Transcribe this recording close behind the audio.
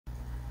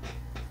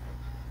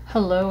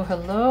Hello,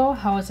 hello.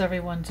 How is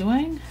everyone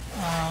doing?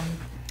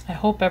 I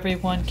hope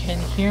everyone can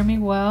hear me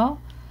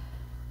well.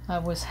 I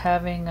was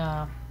having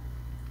a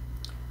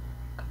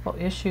couple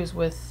issues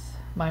with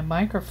my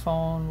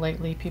microphone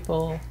lately.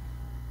 People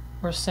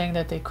were saying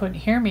that they couldn't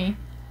hear me.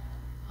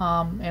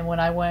 And when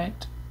I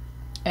went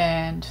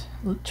and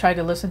tried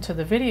to listen to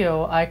the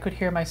video, I could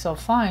hear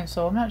myself fine.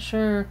 So I'm not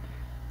sure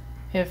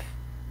if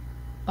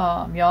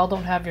y'all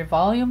don't have your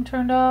volume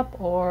turned up,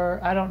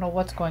 or I don't know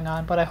what's going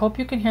on, but I hope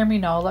you can hear me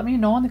now. Let me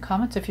know in the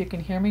comments if you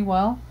can hear me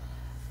well.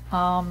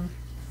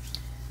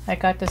 I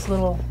got this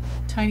little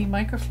tiny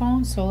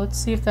microphone, so let's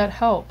see if that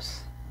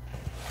helps.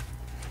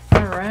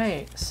 All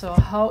right, so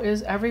how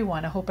is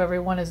everyone? I hope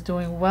everyone is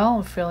doing well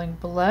and feeling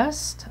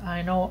blessed.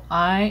 I know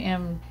I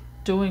am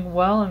doing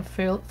well and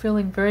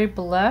feeling very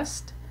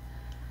blessed.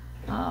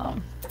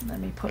 Let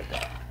me put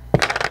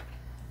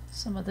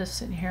some of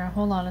this in here.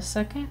 Hold on a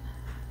second.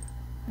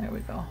 There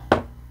we go.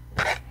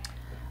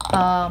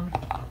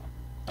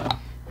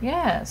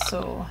 Yeah,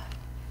 so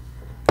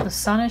the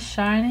sun is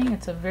shining.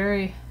 It's a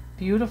very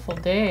beautiful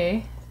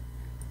day.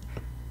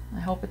 I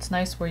hope it's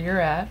nice where you're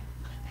at.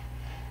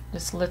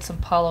 Just lit some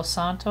Palo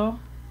Santo.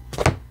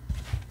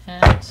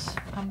 And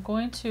I'm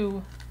going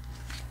to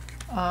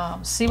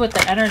see what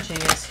the energy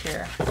is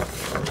here.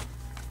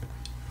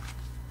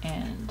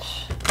 And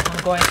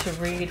I'm going to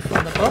read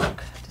from the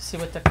book to see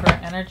what the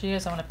current energy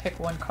is. I'm going to pick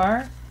one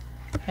card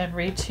and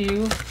read to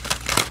you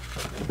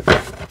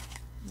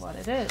what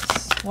it is.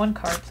 One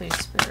card, please,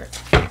 Spirit.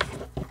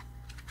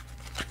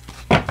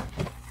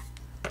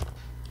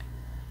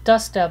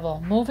 Dust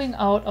Devil, moving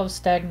out of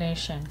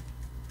stagnation.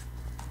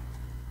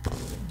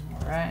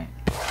 All right.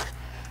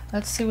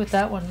 Let's see what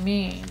that one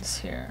means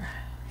here.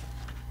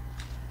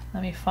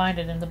 Let me find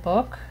it in the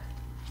book.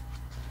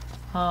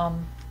 I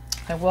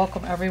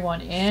welcome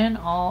everyone in,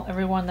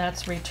 everyone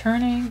that's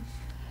returning.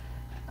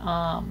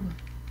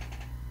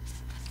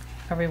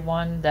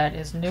 Everyone that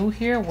is new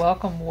here,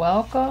 welcome,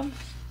 welcome.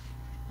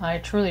 I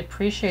truly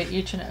appreciate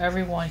each and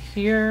every one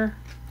here.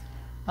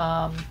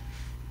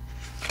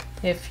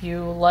 If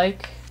you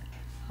like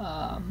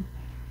the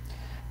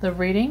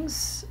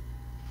readings,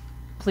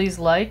 please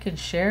like and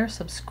share,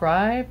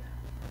 subscribe.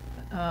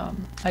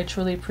 I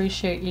truly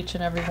appreciate each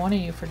and every one of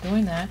you for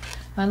doing that.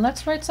 And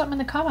let's write something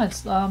in the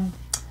comments.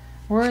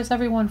 Where is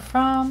everyone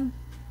from?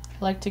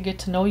 I'd like to get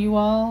to know you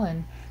all,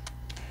 and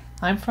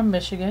I'm from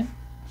Michigan.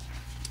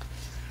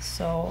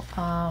 So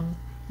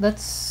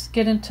let's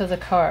get into the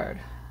card.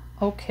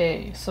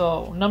 Okay,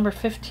 so number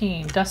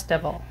 15, Dust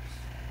Devil.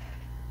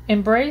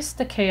 Embrace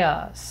the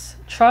chaos.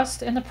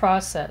 Trust in the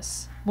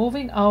process.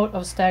 Moving out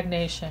of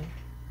stagnation.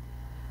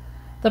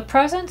 The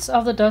presence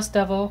of the Dust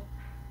Devil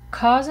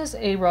causes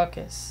a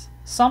ruckus.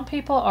 Some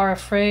people are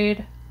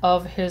afraid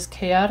of his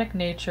chaotic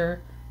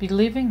nature,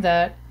 believing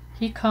that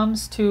he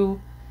comes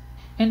to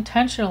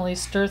intentionally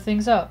stir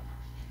things up.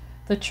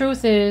 The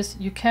truth is,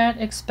 you can't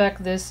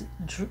expect this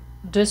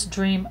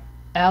dream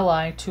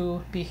ally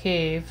to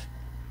behave,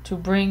 to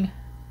bring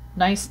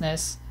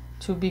niceness,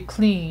 to be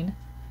clean.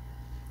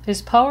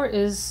 His power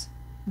is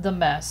the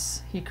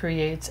mess he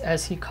creates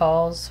as he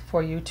calls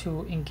for you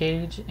to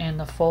engage in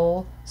the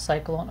full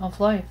cyclone of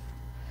life.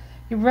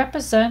 He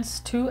represents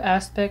two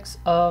aspects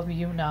of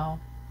you now.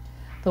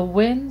 The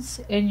winds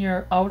in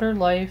your outer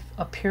life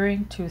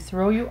appearing to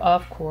throw you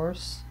off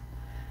course,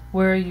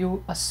 where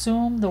you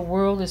assume the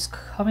world is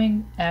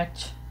coming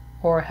at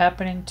or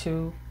happening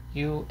to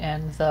you,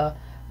 and the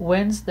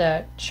winds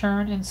that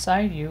churn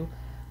inside you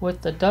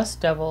with the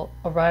Dust Devil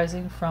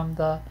arising from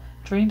the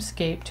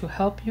dreamscape to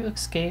help you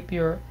escape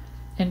your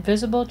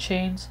invisible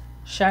chains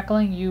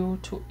shackling you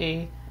to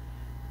a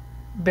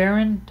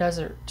barren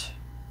desert.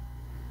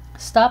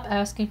 Stop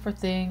asking for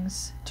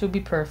things to be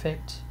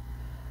perfect.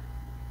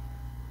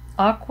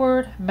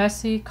 Awkward,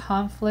 messy,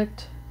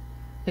 conflict,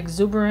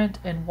 exuberant,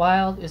 and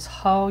wild is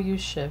how you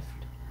shift.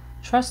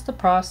 Trust the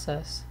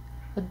process.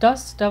 The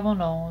Dust Devil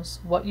knows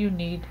what you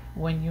need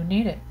when you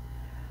need it.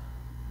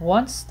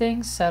 Once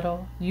things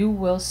settle, you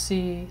will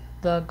see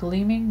the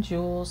gleaming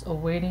jewels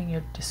awaiting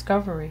your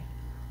discovery,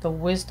 the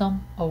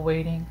wisdom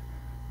awaiting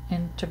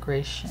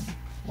integration.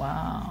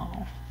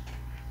 Wow.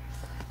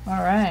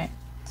 All right,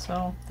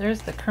 so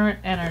there's the current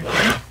energy.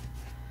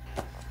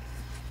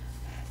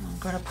 I'm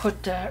going to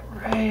put that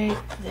right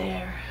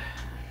there.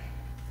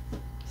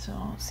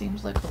 So it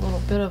seems like a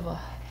little bit of a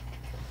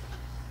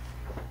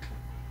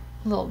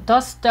little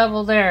Dust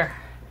Devil there.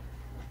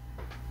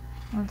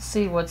 Let's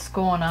see what's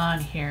going on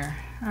here.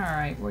 All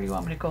right, where do you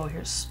want me to go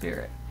here,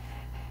 Spirit?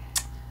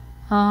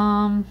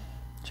 Trying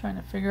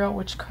to figure out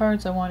which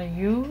cards I want to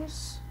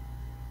use.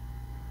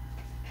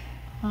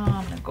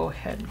 I'm going to go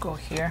ahead and go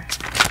here.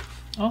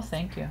 Oh,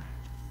 thank you.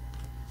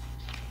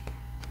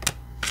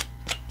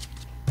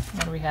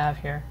 What do we have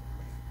here?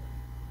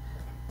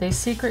 They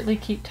secretly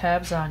keep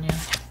tabs on you.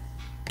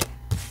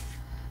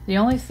 The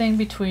only thing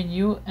between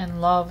you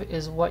and love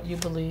is what you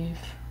believe.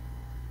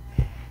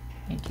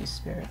 Thank you,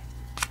 Spirit.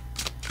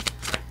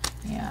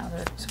 Yeah,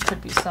 there could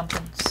be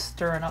something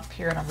stirring up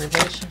here in a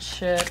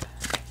relationship.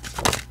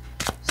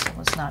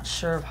 Someone's not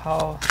sure of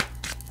how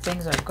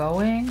things are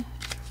going.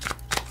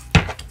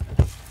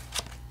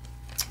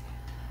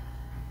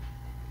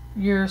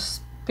 Your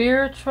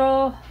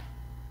spiritual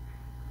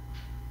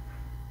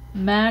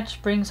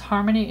match brings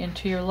harmony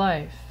into your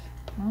life.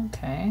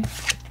 Okay.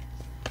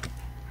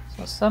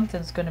 So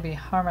something's going to be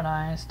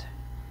harmonized.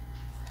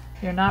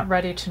 You're not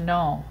ready to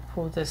know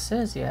who this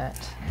is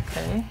yet.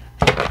 Okay.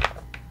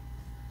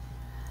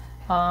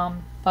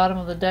 Bottom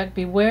of the deck,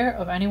 beware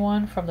of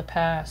anyone from the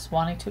past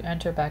wanting to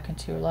enter back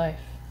into your life.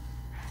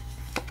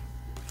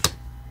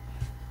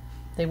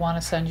 They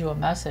want to send you a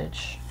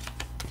message.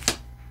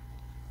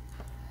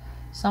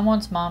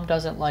 Someone's mom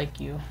doesn't like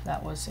you.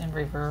 That was in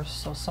reverse.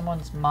 So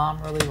someone's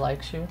mom really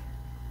likes you.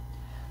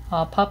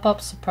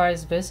 Pop-up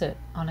surprise visit.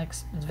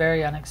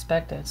 Very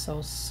unexpected.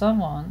 So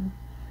someone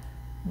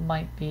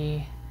might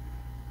be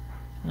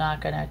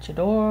knocking at your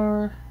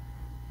door.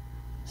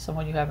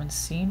 Someone you haven't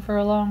seen for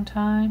a long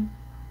time.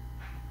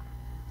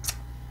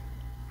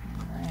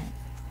 Alright.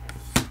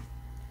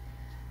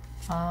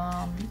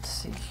 Let's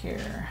see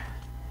here.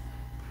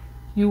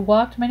 You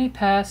walked many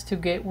paths to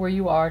get where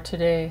you are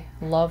today.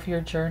 Love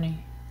your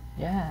journey.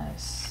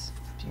 Yes.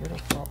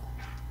 Beautiful.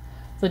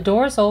 The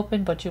door's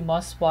open, but you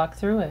must walk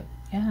through it.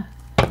 Yeah.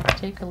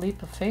 Take a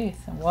leap of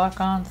faith and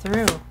walk on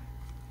through.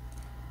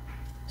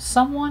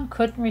 Someone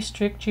couldn't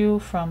restrict you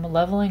from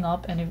leveling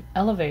up and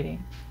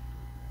elevating.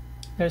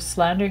 There's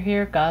slander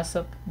here,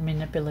 gossip,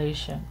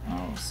 manipulation.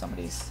 Oh,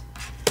 somebody's...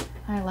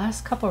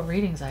 last couple of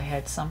readings I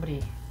had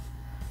somebody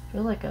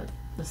feel like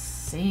the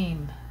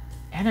same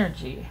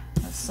energy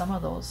as some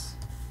of those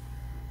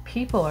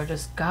people are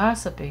just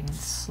gossiping and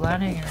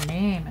slandering your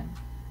name and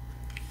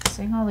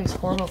saying all these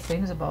horrible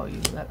things about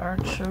you that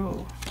aren't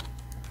true.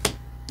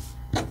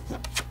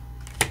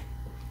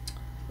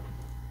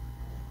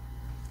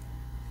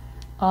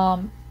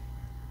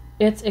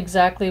 It's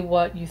exactly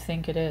what you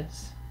think it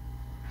is.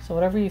 So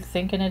whatever you're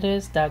thinking it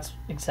is, that's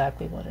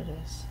exactly what it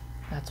is.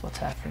 That's what's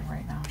happening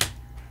right now.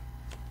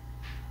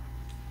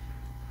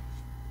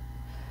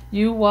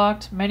 You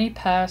walked many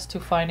paths to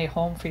find a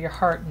home for your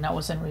heart, and that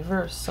was in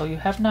reverse. So you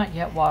have not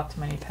yet walked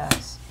many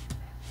paths.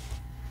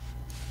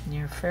 And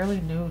you're fairly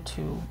new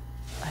to,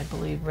 I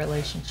believe,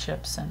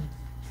 relationships, and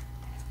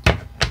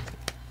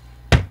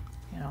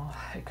you know,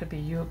 it could be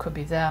you, it could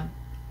be them.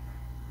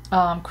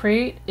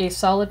 Create a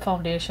solid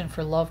foundation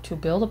for love to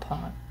build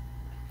upon.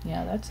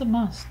 Yeah, that's a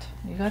must.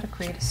 You got to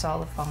create a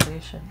solid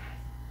foundation.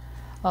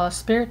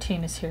 Spirit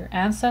team is here.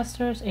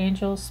 Ancestors,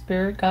 angels,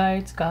 spirit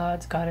guides,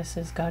 gods,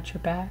 goddesses got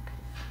your back.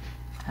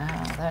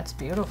 Ah, that's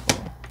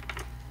beautiful.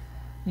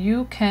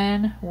 You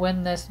can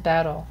win this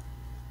battle.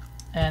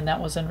 And that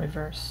was in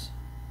reverse.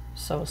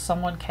 So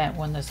someone can't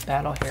win this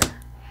battle here.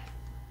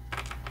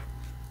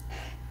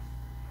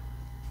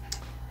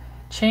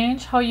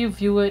 Change how you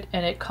view it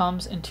and it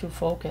comes into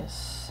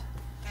focus.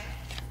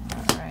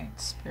 Alright,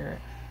 Spirit.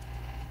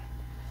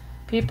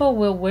 People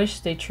will wish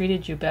they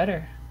treated you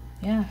better.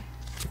 Yeah.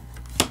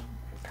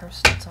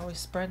 Person that's always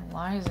spreading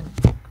lies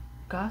and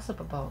gossip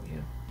about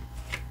you.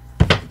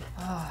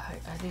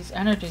 These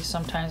energies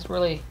sometimes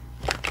really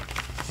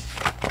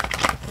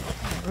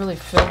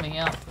fill me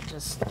up with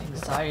just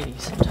anxiety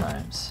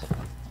sometimes.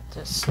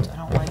 I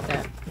don't like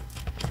that.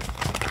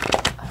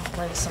 I don't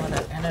like some of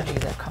that energy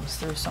that comes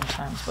through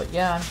sometimes. But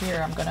yeah, I'm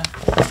here. I'm gonna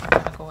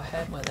go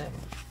ahead with it.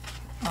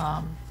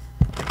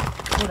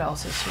 What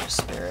else is here,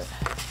 Spirit?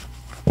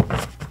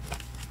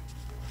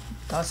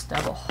 Dust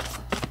Devil.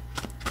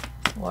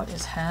 What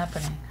is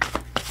happening?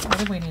 What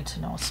do we need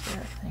to know,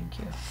 Spirit? Thank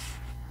you.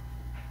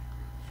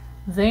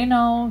 They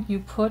know you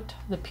put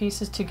the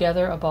pieces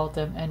together about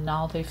them and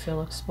now they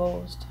feel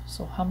exposed.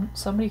 So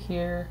somebody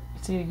here,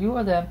 it's either you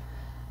or them,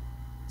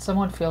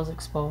 someone feels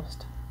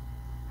exposed.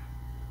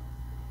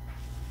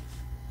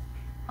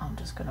 I'm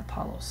just going to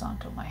Palo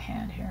Santo my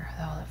hand here.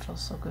 Oh, that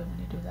feels so good when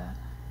you do that.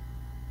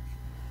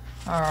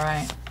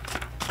 Alright.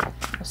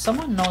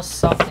 Someone knows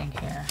something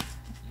here.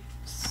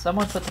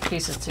 Someone put the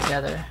pieces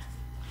together.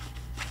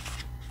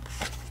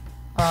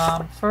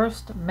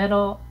 First,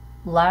 middle,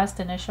 last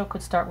initial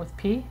could start with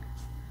P.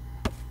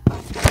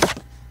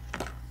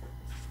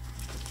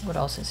 What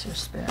else is your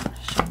Spirit?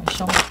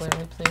 Show me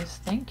clearly, please.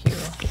 Thank you.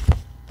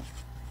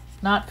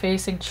 Not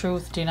facing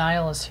truth,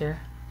 denial is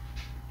here.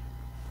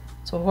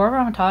 So whoever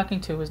I'm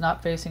talking to is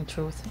not facing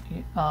truth.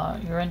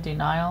 You're in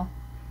denial.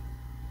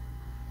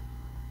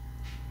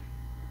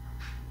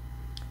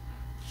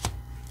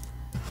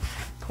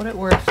 Put it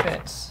where it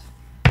fits.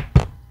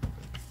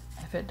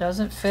 If it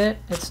doesn't fit,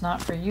 it's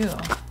not for you.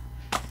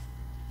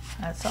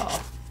 That's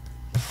all.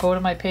 Go to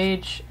my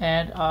page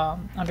and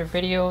under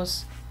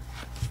videos,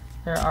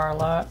 there are a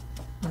lot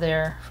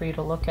there for you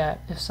to look at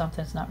if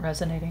something's not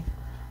resonating.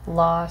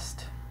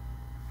 Lost.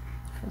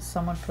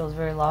 Someone feels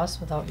very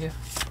lost without you.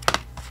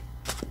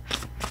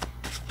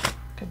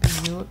 Could be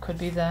you, it could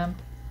be them.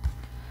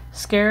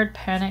 Scared,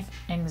 panic,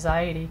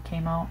 anxiety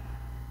came out.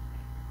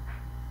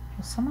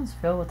 Well, someone's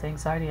filled with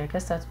anxiety. I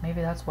guess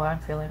maybe that's why I'm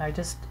feeling. I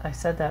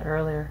said that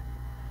earlier.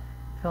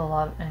 I feel a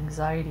lot of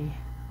anxiety,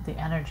 the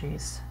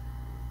energies.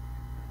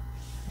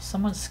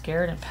 Someone's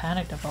scared and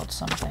panicked about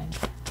something.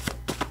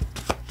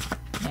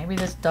 Maybe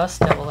this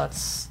dust devil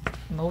that's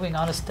moving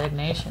out of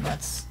stagnation,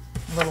 that's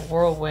a little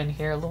whirlwind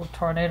here, little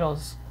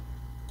tornadoes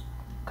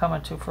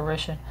coming to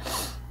fruition.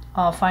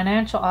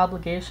 Financial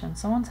obligations.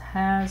 Someone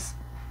has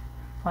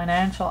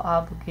financial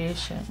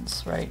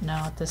obligations right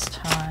now at this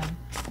time.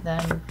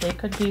 Then they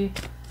could be,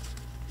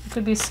 you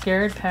could be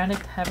scared,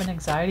 panicked, having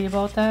anxiety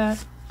about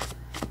that.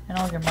 You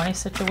know, your money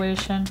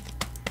situation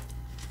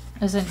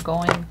isn't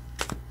going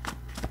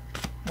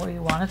where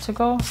you want it to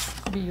go.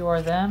 Maybe you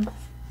or them.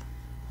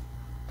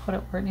 Put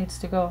it where it needs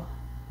to go.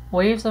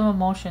 Waves of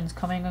emotions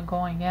coming and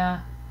going.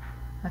 Yeah,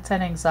 that's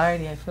that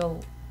anxiety. I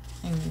feel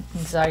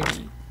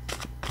anxiety.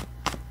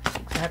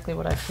 Exactly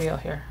what I feel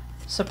here.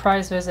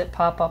 Surprise visit,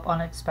 pop-up,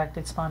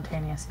 unexpected,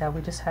 spontaneous. Yeah,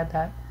 we just had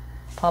that.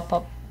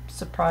 Pop-up,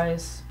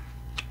 surprise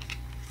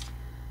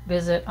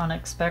visit,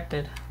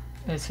 unexpected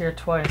is here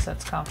twice.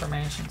 That's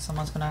confirmation.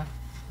 Someone's gonna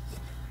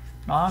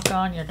knock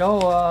on your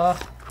door.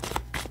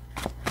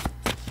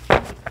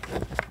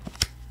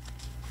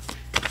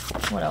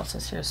 What else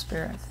is here,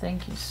 Spirit?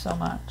 Thank you so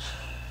much.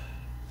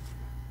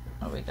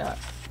 What do we got?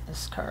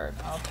 This card.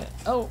 Okay.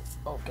 Oh,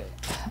 okay.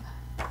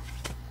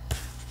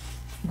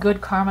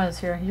 Good karma is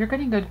here. You're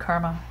getting good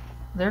karma.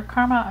 Their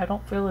karma, I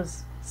don't feel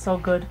is so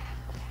good.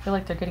 I feel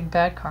like they're getting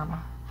bad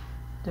karma.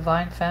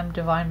 Divine femme,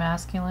 divine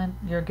masculine.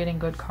 You're getting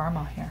good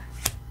karma here.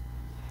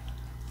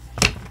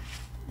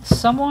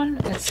 Someone,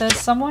 it says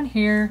someone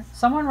here,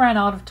 someone ran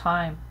out of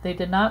time. They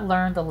did not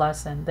learn the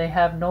lesson. They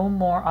have no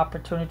more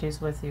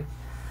opportunities with you.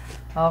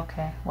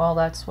 Okay, well,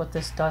 that's what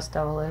this dust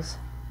devil is.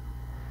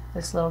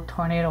 This little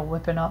tornado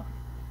whipping up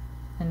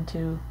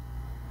into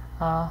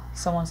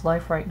someone's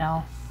life right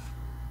now.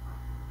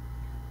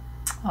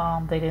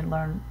 They didn't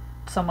learn,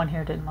 someone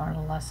here didn't learn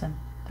a lesson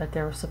that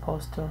they were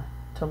supposed to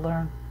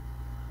learn.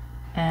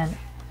 And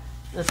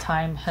the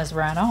time has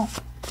ran out.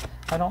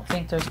 I don't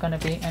think there's going to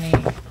be any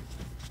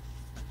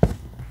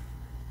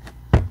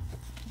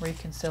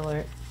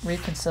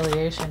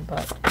reconciliation,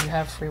 but you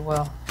have free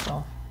will.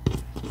 So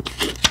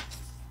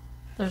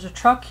there's a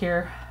truck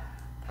here.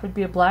 Could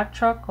be a black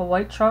truck, a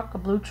white truck, a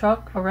blue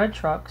truck, a red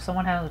truck.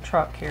 Someone has a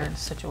truck here in this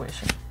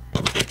situation.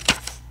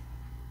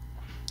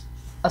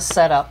 A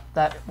setup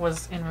that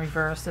was in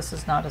reverse. This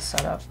is not a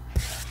setup.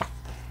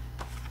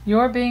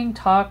 You're being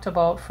talked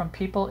about from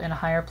people in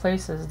higher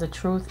places. The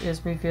truth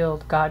is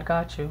revealed. God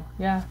got you.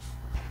 Yeah.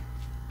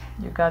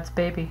 You're God's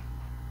baby.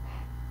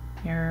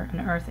 You're an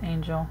earth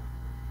angel.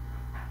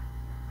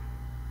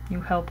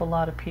 You help a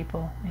lot of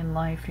people in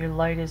life. Your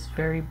light is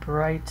very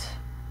bright.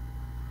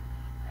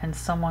 And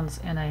someone's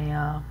in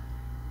a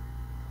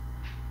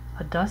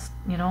dust,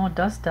 you know, a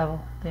dust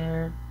devil.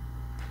 They're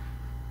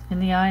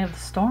in the eye of the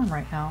storm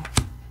right now.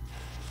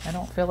 I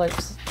don't feel like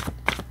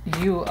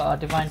you,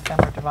 divine femme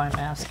or divine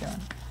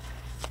masculine.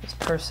 This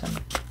person.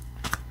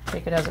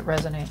 Take it as it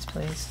resonates,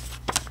 please.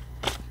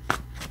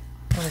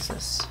 What is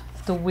this?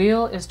 The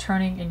wheel is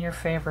turning in your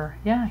favor.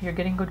 Yeah, you're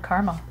getting good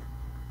karma.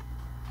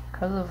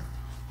 Because of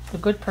the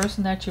good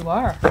person that you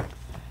are.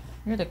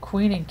 You're the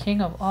queen and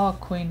king of all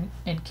queen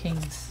and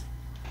kings.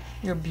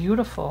 You're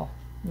beautiful.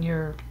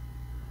 Your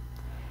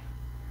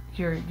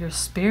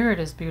spirit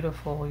is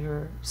beautiful.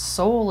 Your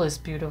soul is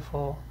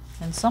beautiful.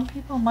 And some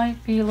people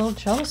might be a little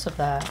jealous of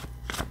that.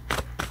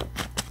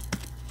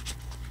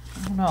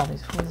 I don't know.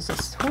 Who is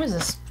this? Who is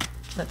this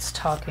that's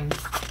talking?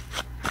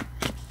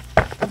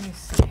 Let me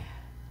see.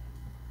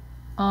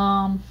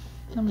 I'm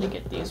gonna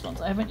get these ones.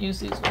 I haven't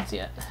used these ones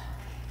yet.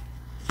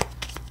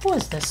 Who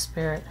is this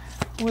spirit?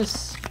 Who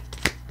is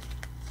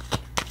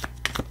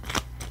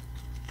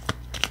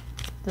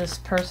this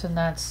person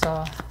that's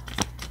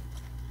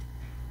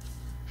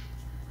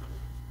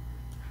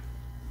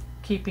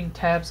keeping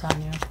tabs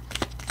on you?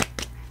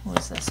 Who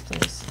is this,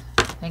 please?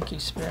 Thank you,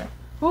 Spirit.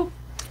 Whoop!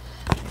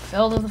 He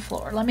fell to the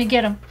floor. Let me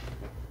get him.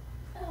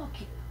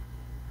 Okay.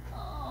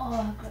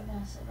 Oh,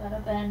 goodness. I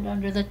gotta bend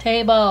under the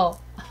table.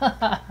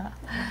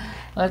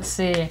 Let's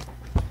see.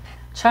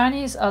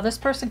 Chinese, this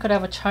person could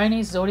have a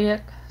Chinese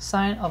zodiac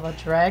sign of a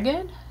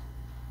dragon.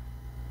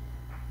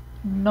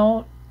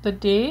 Note the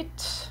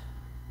date.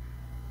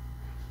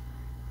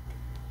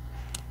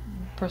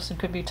 Person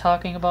could be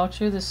talking about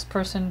you. This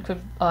person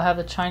could have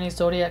the Chinese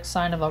zodiac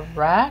sign of a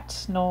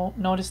rat. No,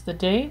 notice the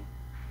date.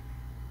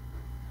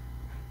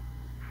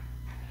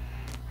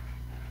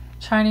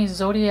 Chinese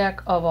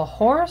zodiac of a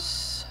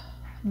horse.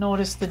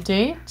 Notice the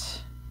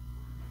date.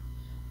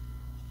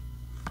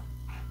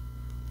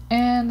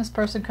 And this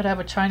person could have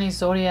a Chinese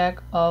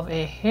zodiac of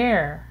a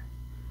hare.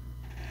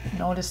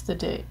 Notice the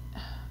date.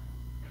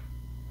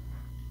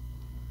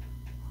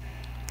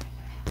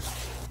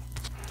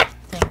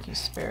 Thank you,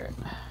 Spirit.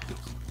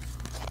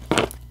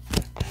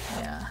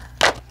 Yeah.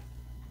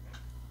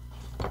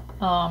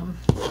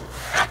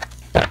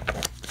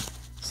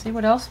 See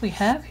what else we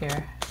have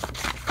here.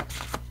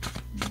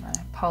 My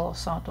Palo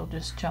Santo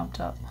just jumped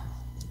up.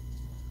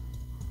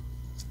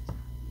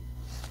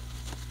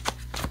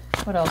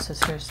 What else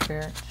is here,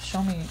 Spirit?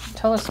 Show me,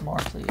 tell us more,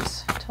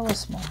 please. Tell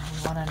us more.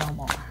 We want to know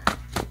more.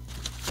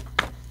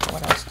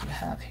 What else do you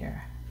have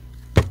here?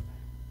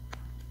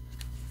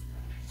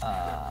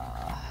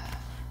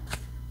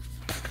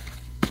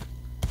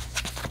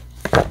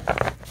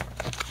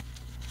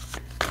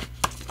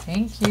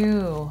 Thank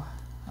you.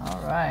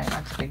 All right,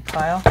 that's a big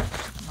pile.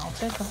 I'll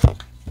take them.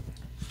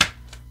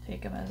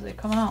 Take them as they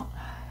come out.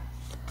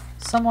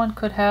 Someone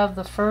could have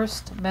the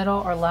first, middle,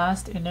 or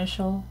last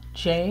initial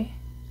J.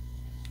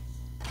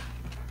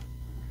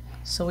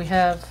 So we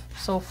have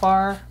so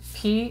far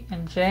P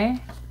and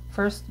J.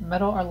 First,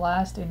 middle, or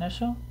last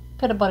initial.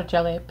 Peanut butter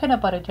jelly.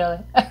 Peanut butter jelly.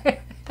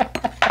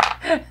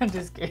 I'm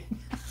just kidding.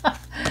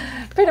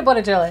 Peanut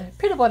butter jelly.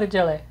 Peanut butter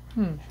jelly.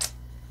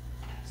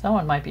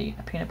 Someone might be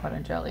a peanut butter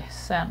and jelly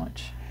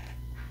sandwich.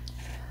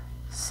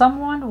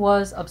 Someone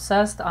was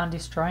obsessed on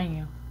destroying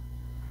you.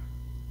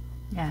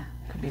 Yeah,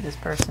 could be this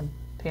person.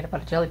 Peanut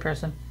butter jelly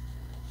person.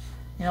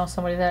 You know,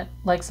 somebody that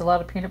likes a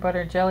lot of peanut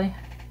butter and jelly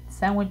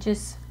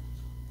sandwiches.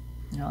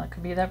 You know, that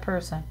could be that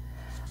person.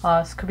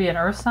 This could be an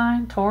earth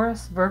sign,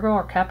 Taurus, Virgo,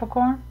 or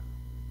Capricorn.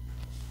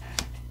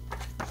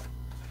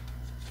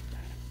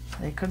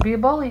 They could be a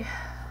bully.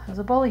 There's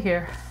a bully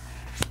here.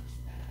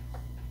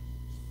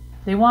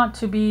 They want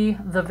to be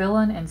the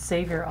villain and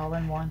savior all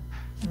in one.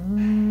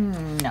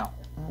 No.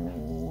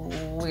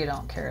 We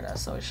don't care to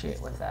associate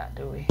with that,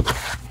 do we?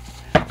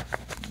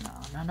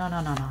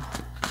 No.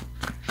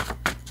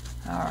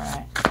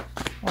 Alright.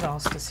 What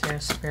else is here,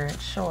 Spirit?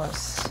 Show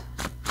us.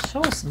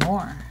 Show us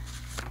more.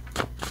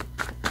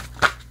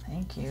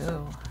 Thank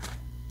you.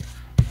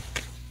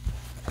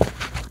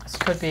 This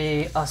could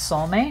be a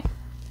soulmate.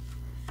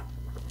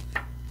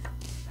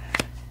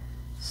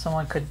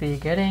 Someone could be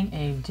getting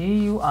a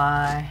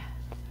DUI.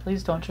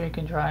 Please don't drink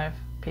and drive,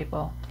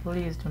 people.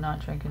 Please do not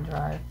drink and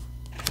drive.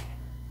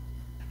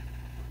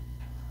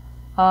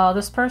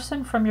 This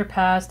person from your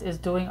past is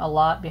doing a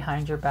lot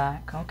behind your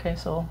back. Okay,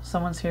 so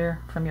someone's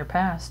here from your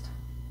past.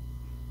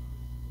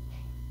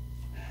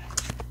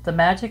 The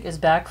magic is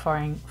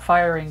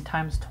firing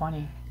times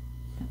 20.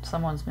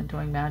 Someone's been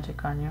doing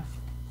magic on you.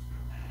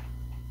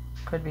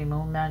 Could be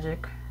moon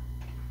magic.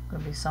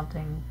 Could be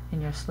something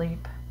in your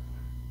sleep.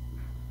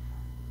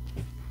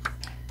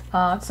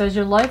 It says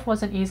your life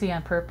wasn't easy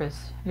on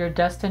purpose. You're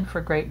destined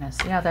for greatness.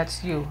 Yeah,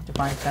 that's you,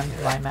 Divine Feminine,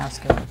 Divine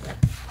Masculine.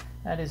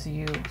 That is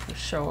you for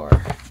sure.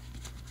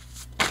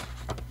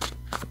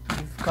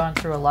 You've gone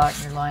through a lot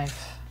in your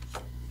life.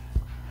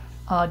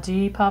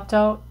 D popped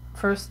out.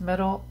 First,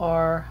 middle,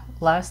 or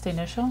last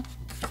initial.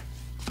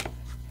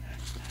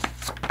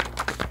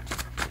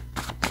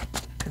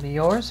 Could be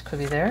yours, could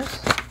be theirs.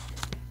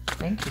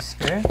 Thank you,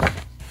 Spirit.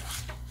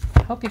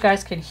 Hope you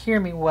guys can hear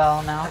me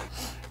well now.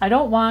 I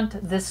don't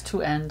want this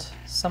to end.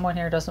 Someone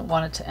here doesn't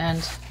want it to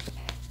end.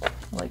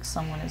 Like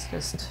someone is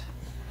just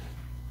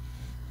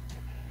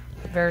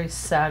very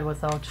sad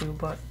without you,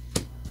 but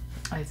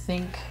I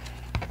think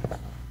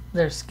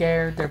they're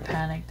scared, they're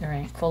panicked,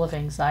 they're full of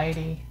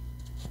anxiety.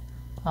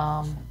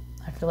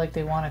 I feel like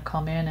they want to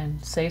come in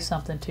and say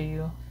something to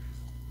you.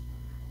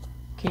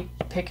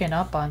 Keep picking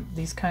up on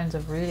these kinds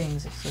of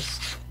readings. It's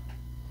just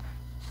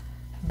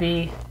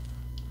B.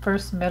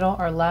 First, middle,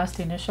 or last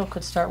initial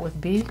could start with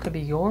B. Could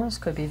be yours,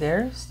 could be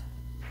theirs.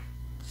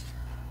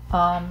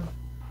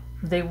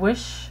 They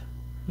wish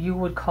you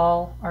would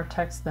call or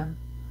text them,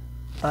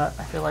 but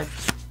I feel like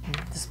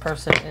this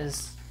person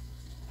is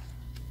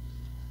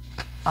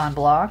on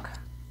block.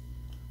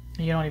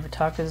 You don't even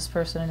talk to this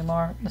person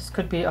anymore. This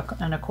could be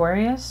an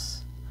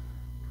Aquarius.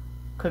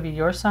 Could be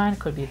your sign,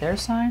 could be their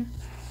sign.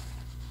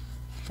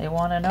 They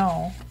want to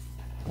know,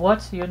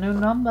 what's your new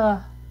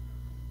number?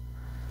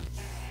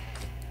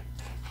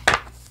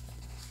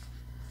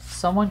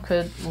 Someone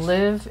could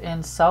live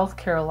in South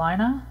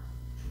Carolina.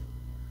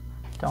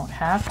 Don't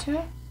have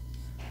to.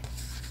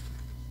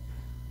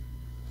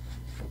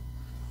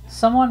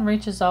 Someone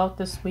reaches out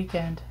this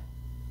weekend.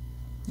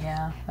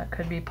 Yeah, that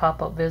could be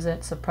pop-up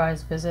visit,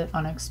 surprise visit,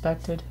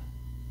 unexpected.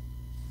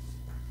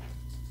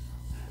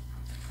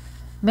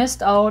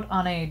 Missed out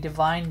on a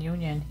divine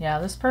union. Yeah,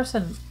 this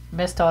person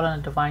missed out on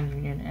a divine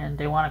union and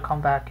they want to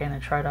come back in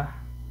and try to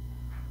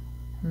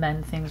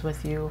mend things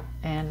with you,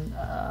 and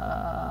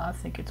I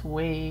think it's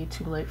way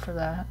too late for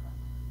that.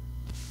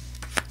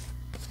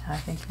 I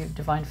think you,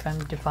 Divine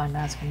Femme, Divine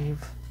Masculine,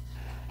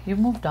 you've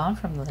moved on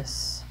from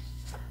this.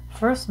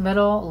 First,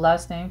 middle,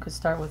 last name could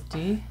start with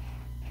D.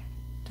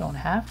 Don't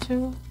have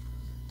to.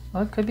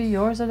 Well, it could be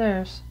yours or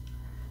theirs.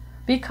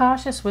 Be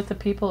cautious with the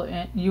people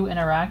you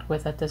interact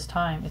with at this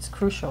time. It's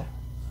crucial.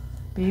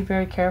 Be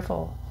very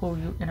careful who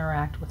you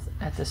interact with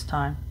at this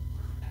time.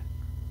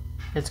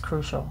 It's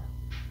crucial.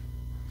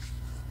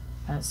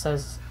 And it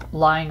says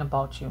lying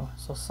about you.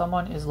 So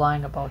someone is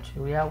lying about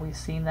you. Yeah, we've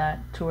seen that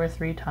 2 or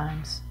 3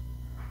 times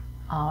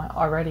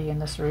already in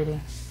this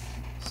reading.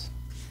 It's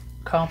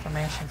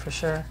confirmation for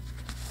sure.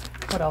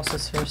 What else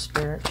is here,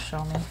 Spirit?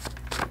 Show me.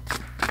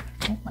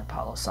 Oh, my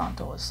Palo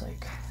Santo is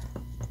like...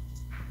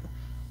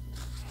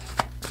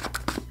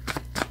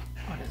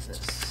 What is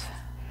this?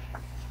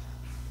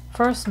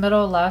 First,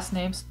 middle, last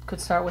names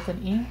could start with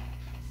an E.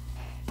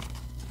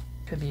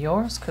 Could be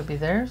yours, could be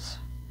theirs.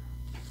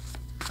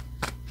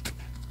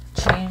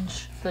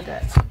 Change the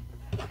deck.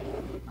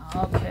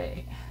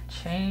 Okay,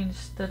 change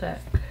the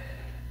deck.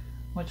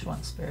 Which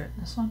one, Spirit?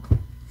 This one?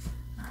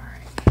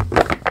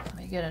 Alright.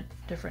 get a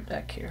different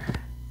deck here.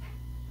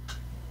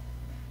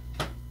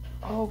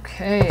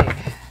 Okay.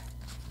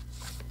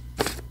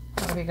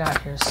 What do we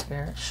got here,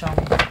 Spirit? Show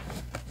me.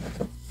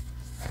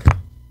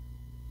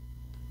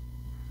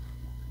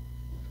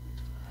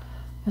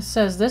 It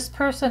says, this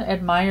person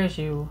admires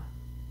you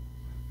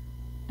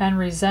and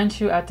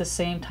resents you at the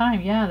same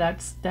time. Yeah,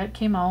 that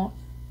came out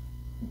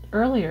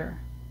earlier.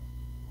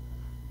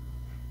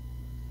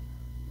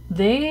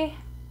 They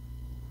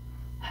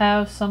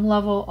have some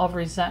level of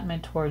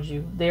resentment towards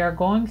you. They are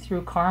going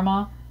through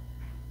karma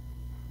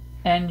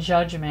and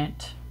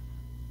judgment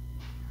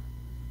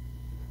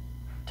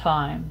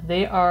time.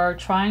 They are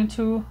trying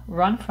to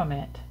run from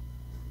it.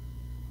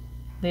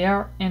 They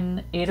are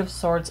in Eight of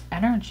Swords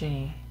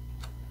energy.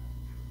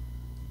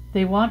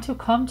 They want to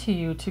come to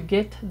you to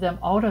get them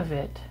out of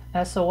it.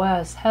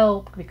 SOS,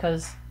 help,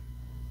 because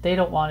they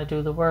don't want to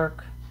do the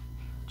work.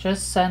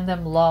 Just send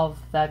them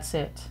love, that's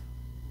it.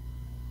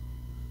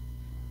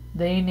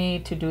 They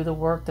need to do the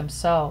work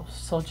themselves.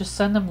 So just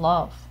send them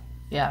love.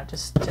 Yeah,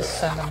 just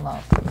send them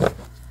love.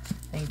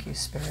 Thank you,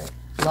 Spirit.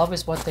 Love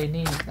is what they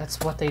need. That's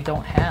what they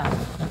don't have.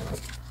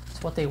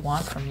 It's what they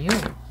want from you.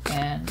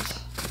 And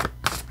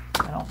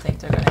I don't think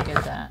they're going to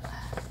get that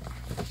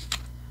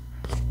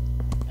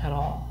at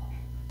all.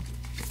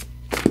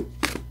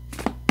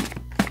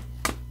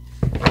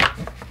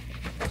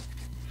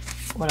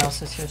 What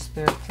else is here,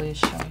 Spirit? Please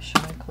show me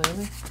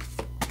clearly.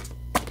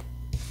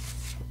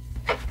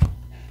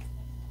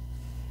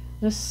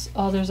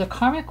 There's a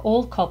karmic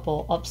old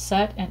couple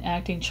upset and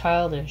acting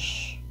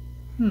childish.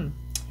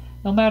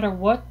 No matter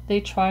what they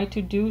try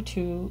to do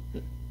to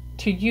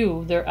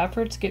you, their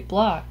efforts get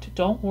blocked,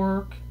 don't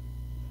work,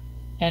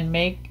 and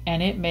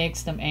it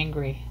makes them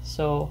angry.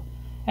 So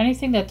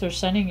anything that they're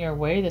sending your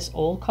way, this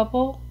old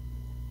couple,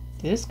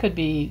 this could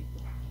be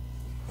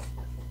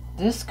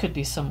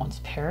someone's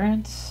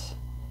parents.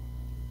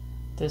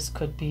 This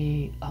could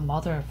be a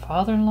mother and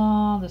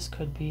father-in-law. This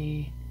could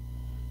be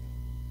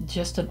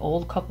just an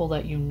old couple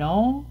that you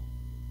know.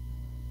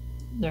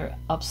 They're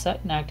upset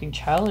and acting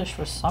childish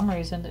for some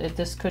reason.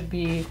 This could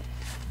be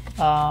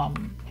your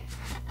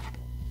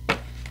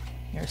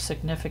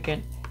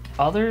significant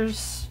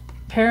other's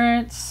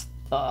parents.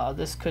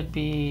 This could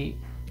be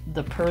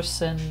the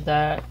person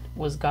that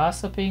was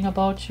gossiping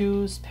about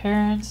you's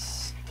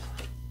parents.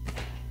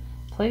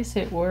 Place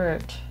it where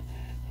it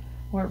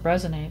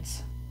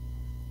resonates.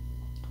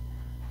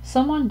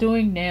 Someone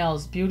doing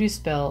nails, beauty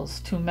spells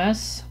to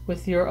mess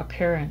with your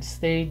appearance.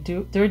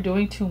 They're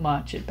doing too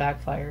much. It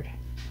backfired.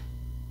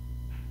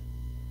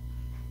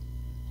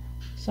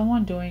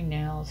 Someone doing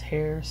nails,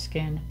 hair,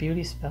 skin,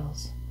 beauty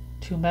spells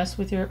to mess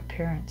with your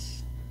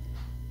appearance.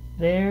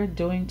 They're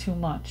doing too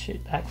much.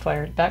 It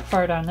backfired.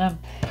 Backfired on them.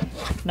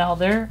 Now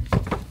their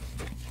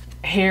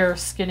hair,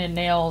 skin, and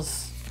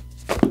nails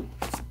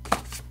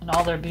and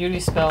all their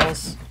beauty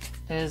spells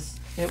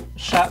it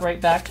shot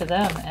right back to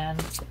them, and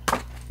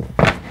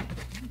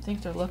I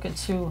think they're looking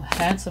too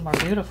handsome or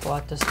beautiful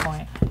at this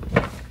point.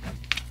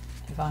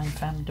 Divine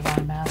feminine,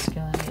 divine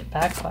masculine. It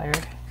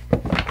backfired.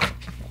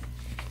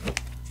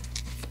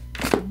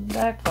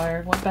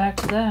 Backfired. Went back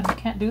to them. You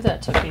can't do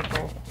that to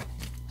people.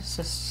 It's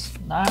just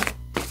not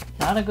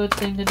a good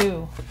thing to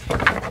do.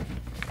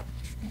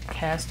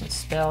 Casting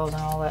spells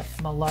and all that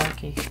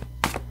malarkey.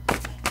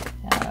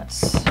 Yeah,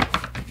 that's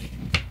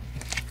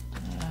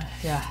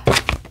yeah.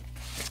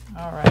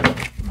 All right.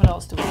 What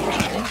else do we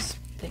have?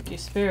 Thank you,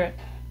 Spirit.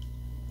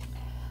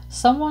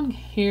 Someone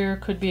here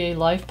could be a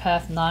life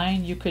path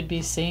 9. You could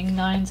be seeing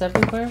 9s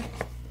everywhere.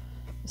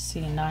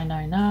 Seeing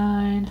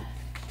 999,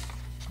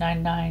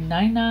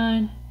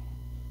 9999.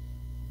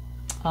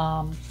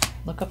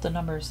 Look up the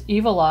numbers.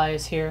 Evil eye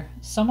is here.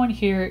 Someone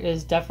here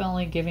is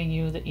definitely giving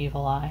you the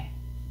evil eye.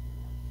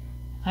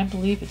 I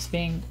believe it's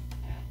being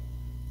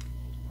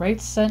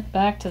sent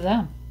back to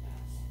them.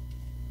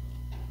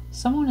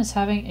 Someone is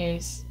having a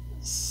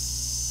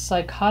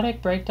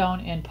psychotic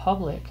breakdown in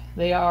public.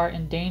 They are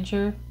in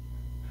danger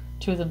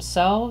to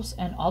themselves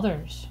and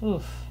others.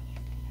 Oof.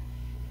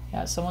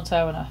 Yeah, someone's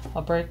having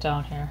a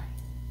breakdown here.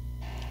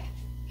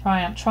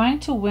 Trying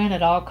to win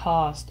at all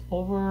cost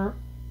over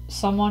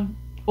someone,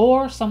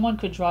 or someone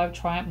could drive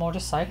Triumph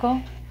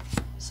motorcycle.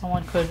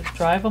 Someone could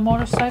drive a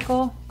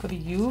motorcycle. Could be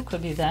you,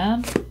 could be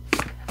them.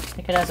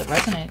 Take it as it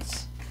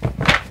resonates.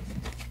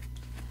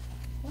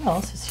 What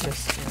else is here,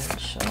 Spirit?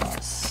 Show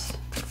us.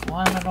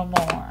 One little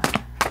more.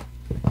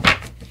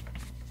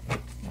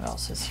 What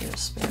else is here,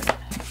 Spirit?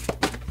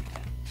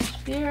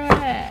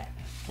 Spirit!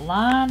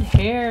 Blonde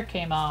hair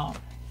came out.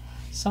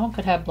 Someone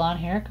could have blonde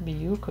hair. Could be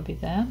you, could be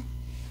them.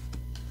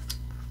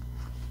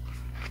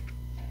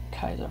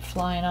 Guys are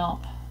flying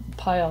out in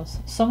piles.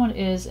 Someone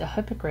is a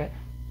hypocrite.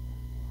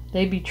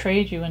 They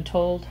betrayed you and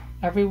told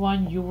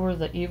everyone you were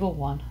the evil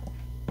one.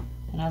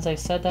 And as I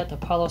said that, the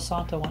Palo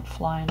Santo went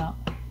flying up.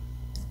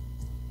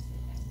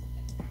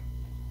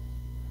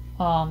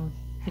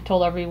 He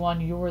told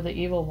everyone you were the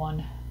evil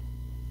one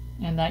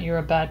and that you're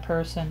a bad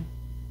person.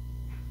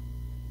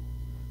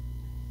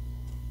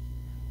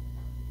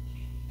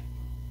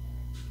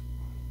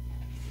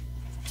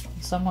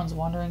 Someone's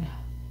wondering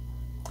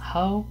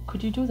How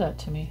could you do that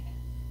to me?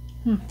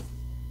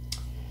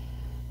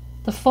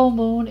 The full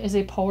moon is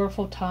a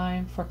powerful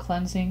time for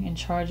cleansing and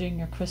charging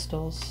your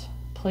crystals.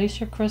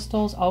 Place your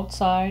crystals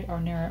outside or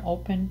near an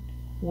open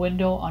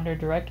window under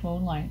direct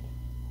moonlight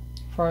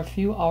for a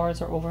few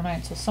hours or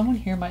overnight. So someone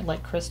here might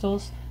like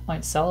crystals,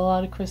 might sell a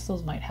lot of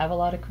crystals, might have a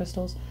lot of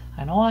crystals.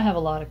 I know I have a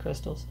lot of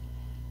crystals,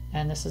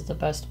 and this is the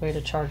best way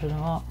to charge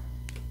them up.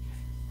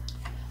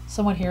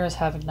 Someone here is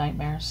having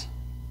nightmares.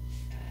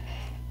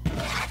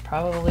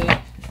 Probably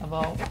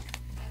about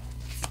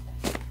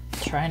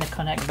trying to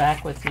connect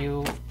back with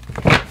you,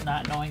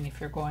 not knowing if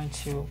you're going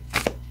to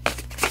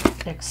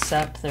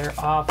accept their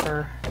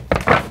offer.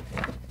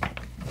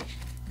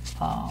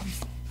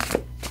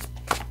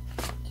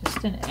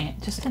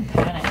 Just in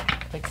panic.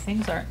 Like,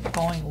 things aren't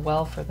going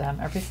well for them.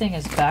 Everything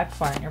is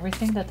backfiring.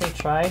 Everything that they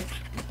tried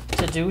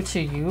to do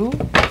to you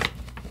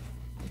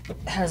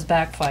has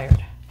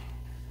backfired.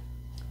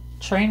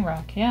 Train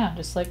wreck, yeah,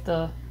 just like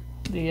the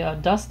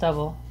dust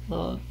devil,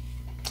 the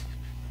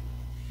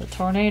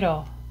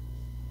tornado,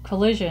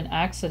 collision,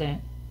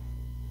 accident,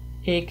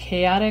 a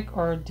chaotic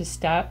or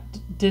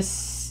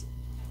disastrous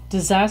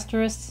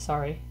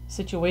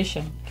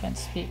situation. Can't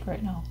speak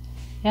right now.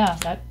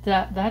 Yeah,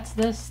 that's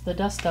the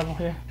dust devil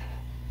here.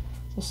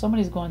 So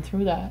somebody's going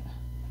through that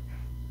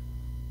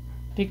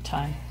big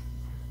time.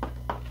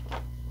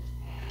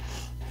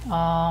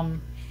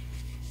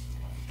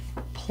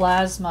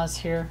 Plasma's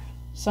here.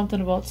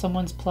 Something about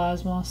someone's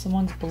plasma,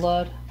 someone's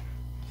blood.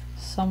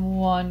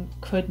 Someone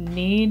could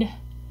need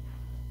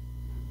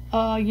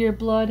your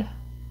blood.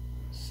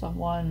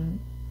 Someone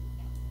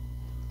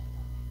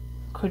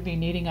could be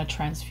needing a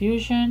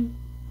transfusion.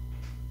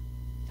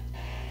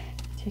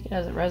 Take it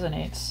as it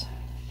resonates.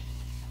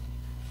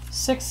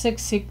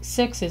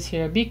 666 is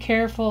here. Be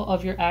careful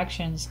of your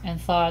actions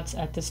and thoughts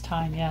at this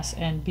time. Yes,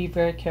 and be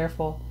very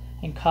careful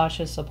and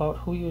cautious about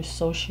who you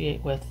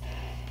associate with.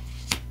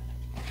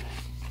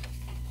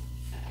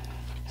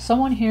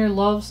 Someone here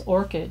loves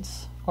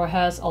orchids or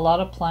has a lot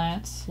of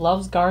plants,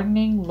 loves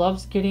gardening,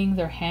 loves getting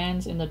their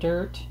hands in the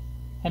dirt,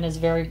 and is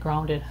very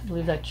grounded. I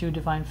believe that's you,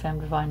 Divine Femme,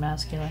 Divine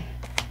Masculine.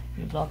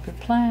 You love your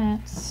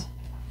plants.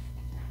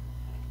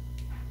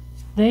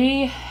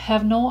 They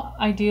have no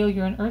idea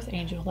you're an earth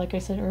angel. Like I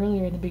said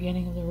earlier in the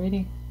beginning of the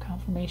reading,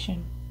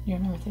 confirmation, you're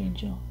an earth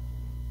angel.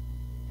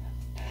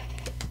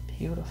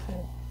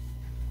 Beautiful.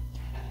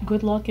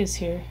 Good luck is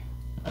here.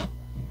 And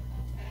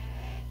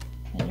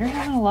you're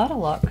having a lot of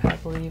luck, I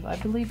believe. I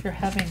believe you're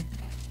having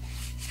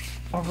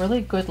a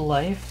really good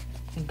life.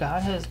 And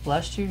God has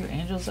blessed you, your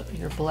angels,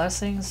 your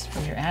blessings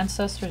from your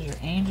ancestors, your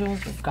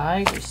angels, your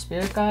guides, your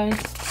spirit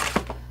guides,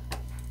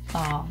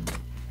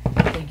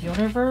 the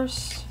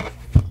universe.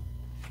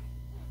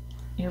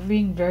 You're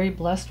being very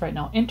blessed right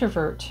now.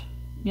 Introvert.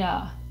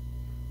 Yeah.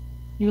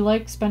 You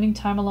like spending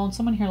time alone.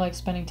 Someone here likes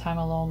spending time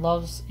alone,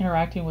 loves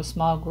interacting with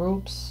small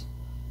groups,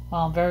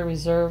 very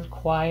reserved,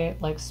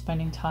 quiet, likes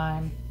spending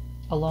time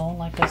alone,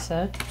 like I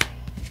said.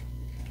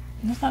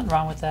 And there's nothing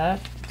wrong with that.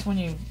 It's when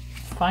you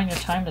find your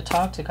time to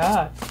talk to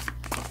God.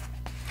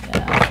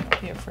 Yeah,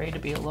 don't be afraid to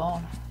be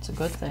alone. It's a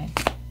good thing.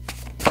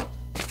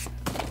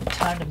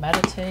 Time to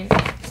meditate,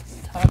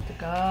 talk to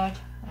God,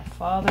 our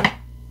Father.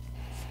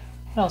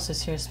 What else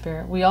is here,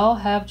 Spirit? We all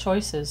have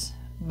choices.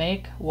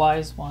 Make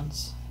wise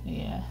ones.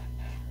 Yeah.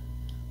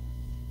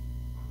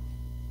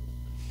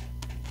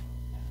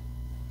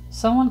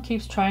 Someone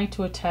keeps trying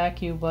to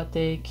attack you, but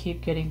they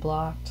keep getting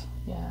blocked.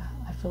 Yeah,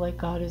 I feel like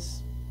God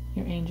is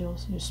your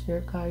angels, your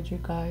spirit guides, your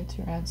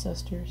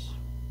ancestors.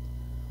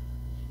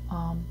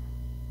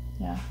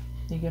 Yeah,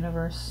 the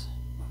universe.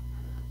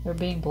 They're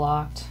being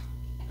blocked.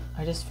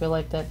 I just feel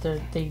like that the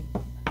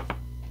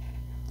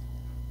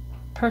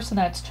person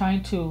that's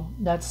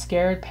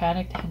scared,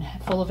 panicked, and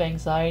full of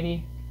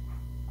anxiety,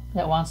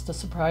 that wants to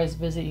surprise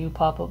visit you,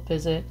 pop-up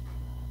visit,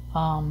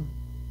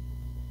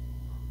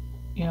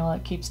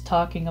 that keeps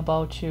talking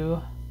about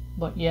you,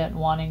 but yet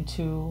wanting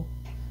to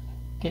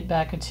get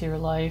back into your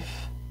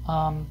life.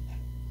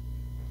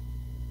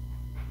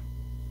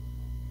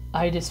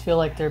 I just feel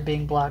like they're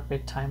being blocked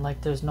big time, like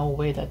there's no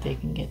way that they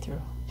can get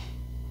through.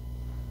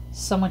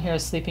 Someone here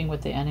is sleeping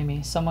with the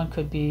enemy. Someone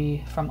could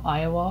be from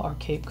Iowa or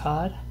Cape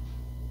Cod.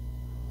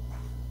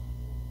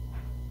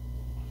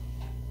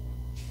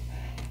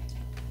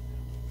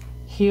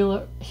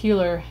 Healer,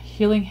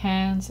 healing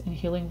hands and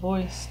healing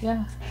voice.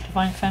 Yeah,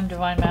 Divine Femme,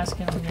 Divine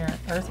Masculine, you're an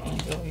earth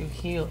angel. You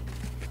heal.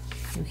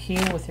 You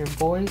heal with your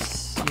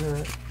voice,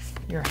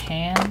 your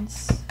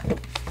hands.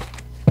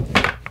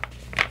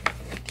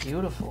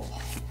 Beautiful.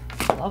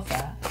 Love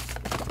that.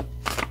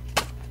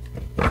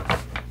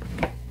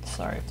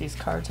 Sorry if these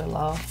cards are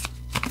loud.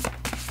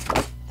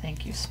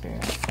 Thank you,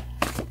 Spirit.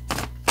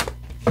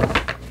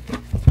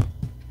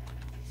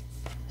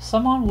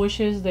 Someone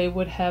wishes they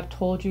would have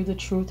told you the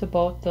truth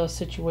about the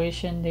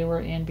situation they were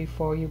in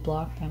before you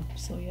blocked them.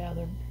 So yeah,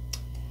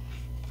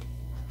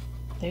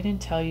 they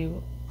didn't tell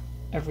you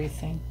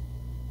everything.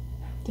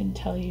 Didn't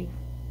tell you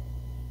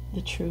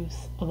the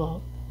truth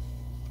about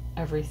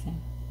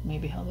everything.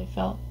 Maybe how they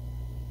felt.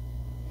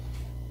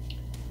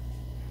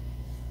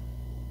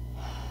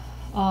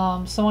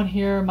 Someone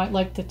here might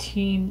like the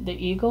team, the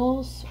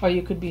Eagles, or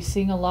you could be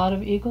seeing a lot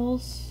of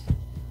Eagles.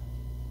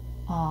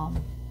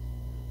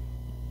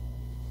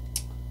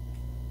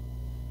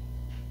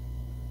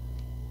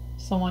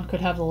 Someone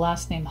could have the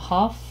last name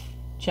Huff,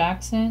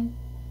 Jackson,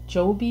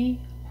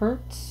 Joby,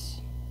 Hertz.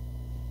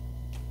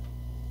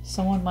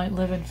 Someone might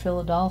live in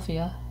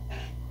Philadelphia.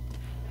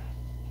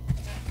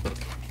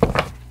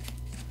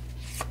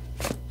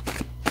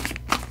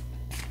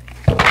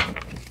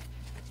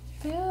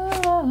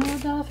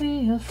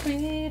 Philadelphia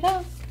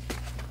freedom.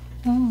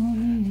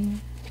 Oh,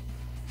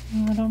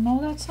 I don't know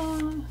that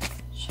song.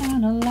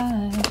 Shine a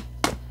light.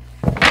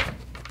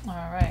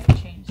 Alright,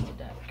 change the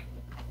deck.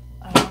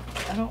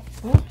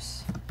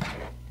 Oops.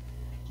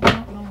 I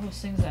don't know who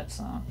sings that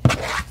song.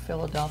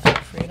 Philadelphia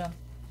freedom.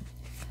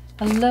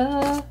 I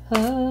love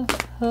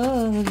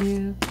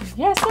you.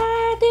 Yes,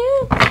 I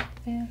do.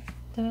 Yeah.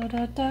 Da,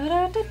 da, da,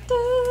 da, da,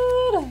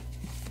 da.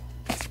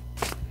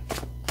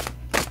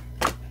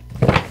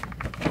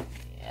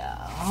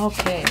 Yeah,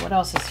 okay. What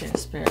else is here,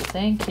 Spirit?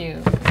 Thank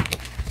you.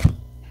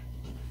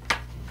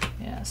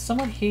 Yeah,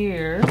 someone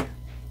here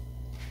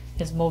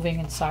is moving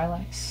in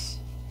silence.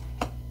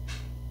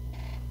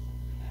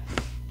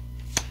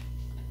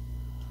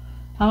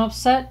 I'm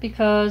upset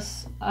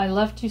because I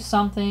left you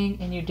something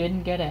and you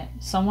didn't get it.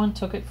 Someone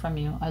took it from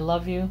you. I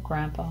love you,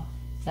 Grandpa.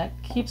 That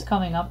keeps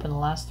coming up in the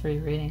last 3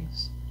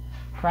 readings.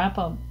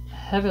 Grandpa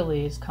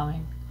heavily is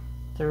coming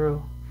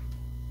through.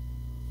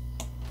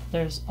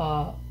 There's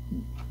a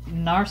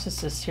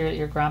narcissist here that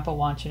your grandpa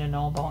wants you to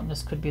know about, and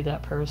this could be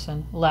that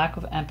person. Lack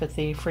of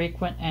empathy,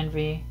 frequent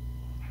envy,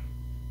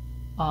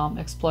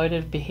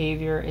 exploitative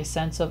behavior, a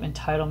sense of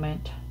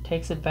entitlement,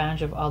 takes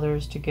advantage of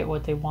others to get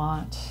what they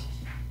want.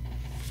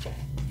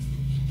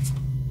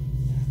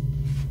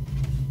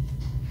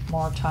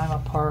 More time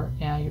apart.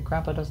 Yeah, your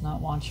grandpa does not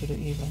want you to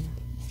even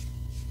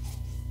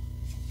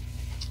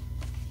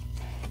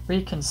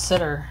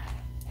reconsider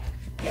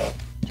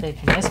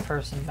taking this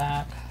person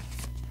back.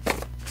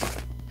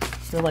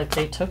 Feel like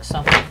they took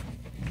something.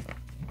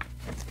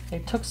 They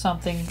took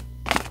something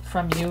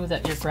from you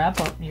that your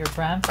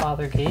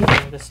grandfather gave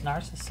you, this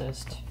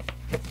narcissist.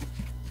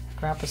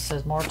 Grandpa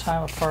says more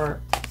time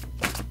apart.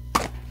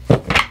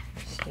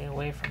 Stay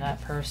away from that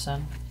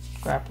person.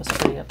 Grandpa's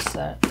pretty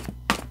upset.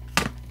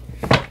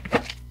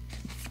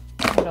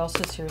 What else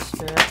is here,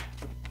 Spirit?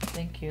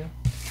 Thank you.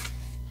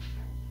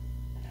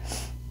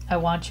 I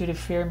want you to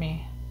fear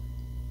me.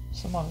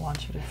 Someone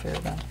wants you to fear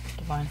them.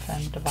 Divine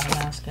Femme, Divine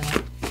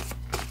Masculine.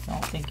 I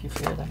don't think you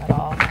fear them at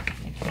all. I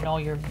think you know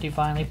you're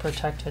divinely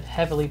protected,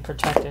 heavily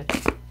protected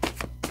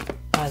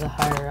by the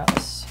higher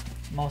ups,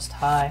 Most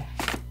High.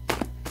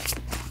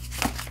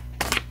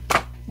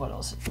 What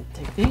else?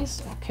 Take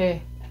these?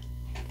 Okay.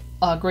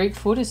 Great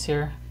food is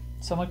here.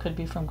 Someone could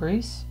be from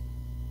Greece.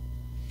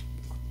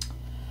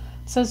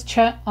 It says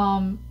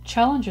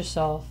challenge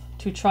yourself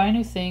to try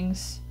new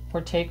things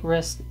or take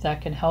risks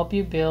that can help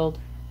you build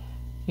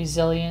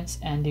resilience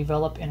and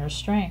develop inner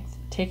strength.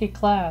 Take a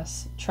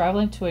class,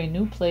 traveling to a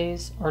new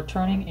place, or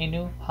turning a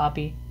new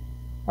hobby,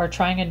 or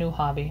trying a new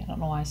hobby. I don't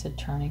know why I said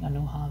turning a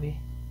new hobby.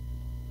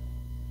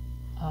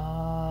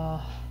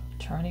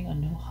 Turning a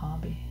new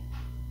hobby.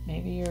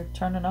 Maybe you're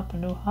turning up a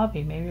new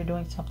hobby. Maybe you're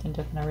doing something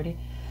different already.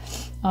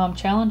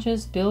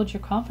 Challenges build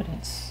your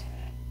confidence.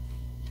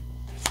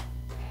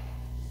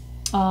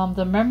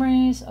 The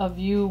memories of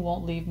you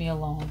won't leave me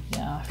alone.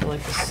 Yeah, I feel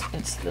like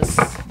it's this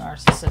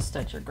narcissist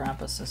that your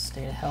grandpa says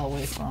stay the hell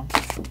away from.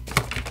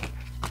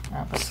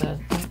 Grandpa said,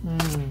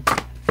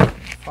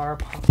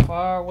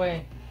 far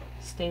away.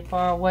 Stay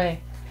far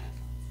away.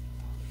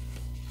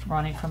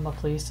 Running from the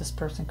police. This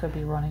person could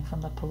be running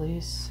from the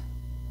police.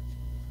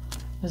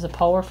 There's a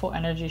powerful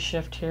energy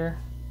shift here.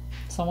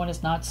 Someone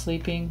is not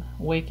sleeping,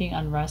 waking,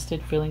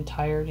 unrested, feeling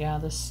tired. Yeah,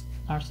 this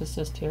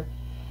narcissist here.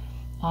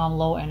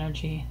 Low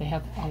energy. They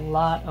have a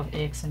lot of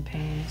aches and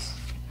pains.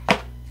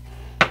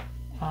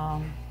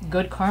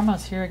 Good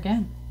karma's here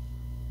again.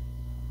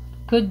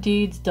 Good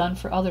deeds done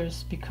for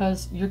others,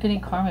 because you're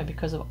getting karma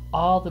because of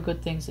all the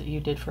good things that you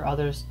did for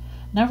others.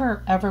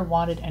 Never ever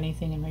wanted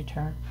anything in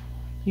return.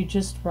 You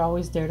just were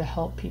always there to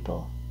help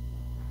people.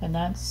 And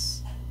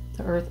that's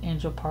the earth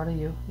angel part of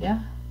you.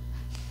 Yeah.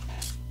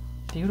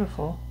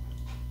 Beautiful.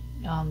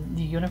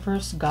 The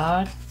universe,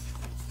 God,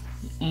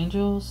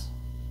 angels.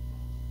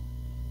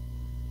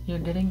 You're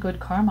getting good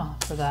karma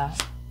for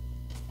that.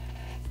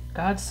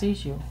 God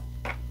sees you.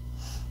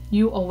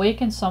 You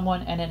awaken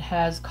someone and it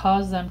has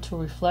caused them to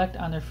reflect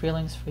on their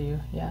feelings for you.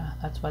 Yeah,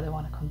 that's why they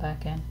want to come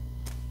back in.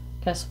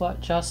 Guess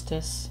what?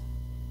 Justice.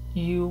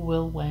 You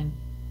will win.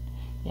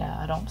 Yeah,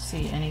 I don't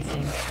see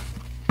anything.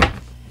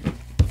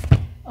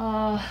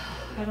 I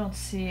don't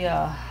see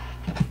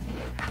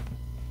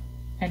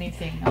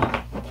anything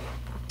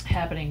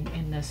happening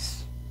in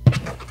this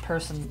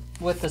person,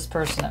 with this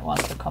person that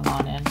wants to come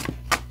on in.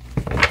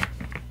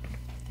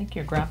 I think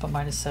your grandpa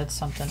might have said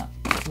something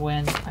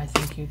when I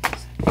think you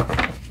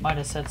might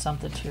have said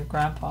something to your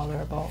grandfather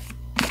about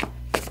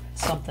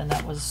something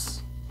that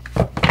was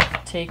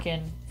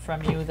taken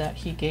from you that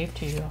he gave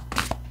to you.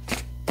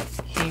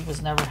 he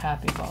was never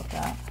happy about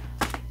that.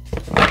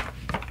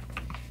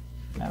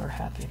 Never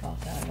happy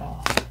about that at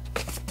all.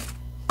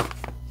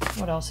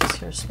 What else is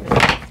here, Spirit?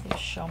 Please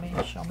show me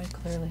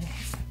clearly.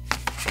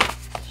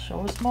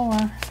 Show us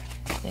more.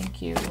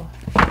 Thank you.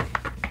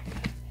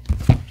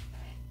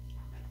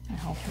 I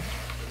hope the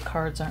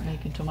cards aren't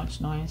making too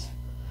much noise.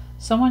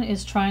 Someone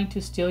is trying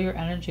to steal your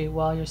energy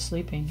while you're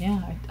sleeping.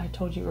 Yeah, I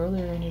told you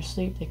earlier, in your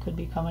sleep they could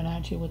be coming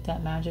at you with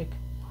that magic,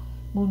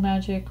 moon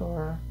magic,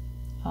 or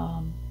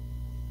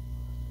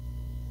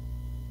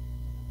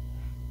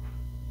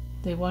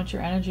they want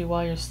your energy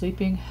while you're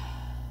sleeping.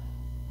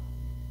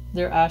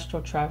 They're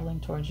astral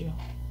traveling towards you,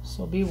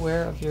 so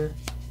beware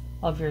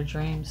of your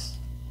dreams.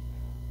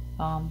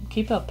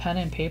 Keep a pen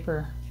and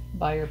paper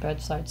by your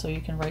bedside so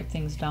you can write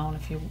things down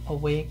if you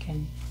awake,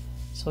 and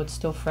so it's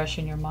still fresh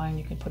in your mind.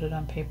 You can put it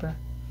on paper.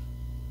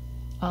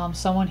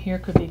 Someone here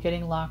could be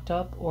getting locked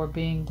up or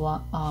being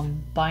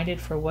binded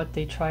for what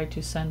they tried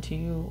to send to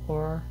you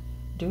or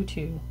do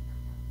to you.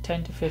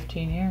 10 to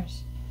 15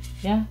 years.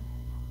 Yeah.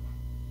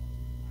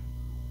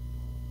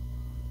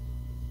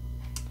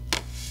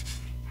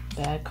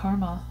 Bad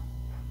karma.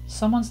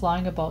 Someone's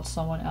lying about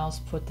someone else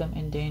put them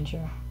in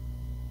danger.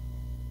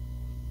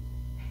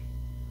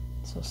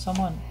 So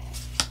someone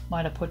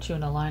might have put you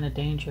in a line of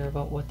danger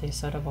about what they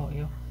said about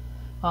you.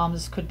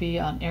 This could be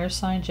an air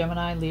sign,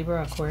 Gemini,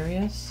 Libra,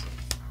 Aquarius.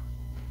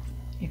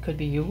 It could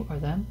be you or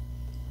them.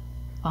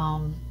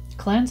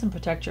 Cleanse and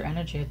protect your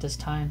energy at this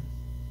time.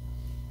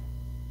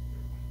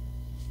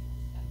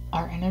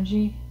 Our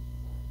energy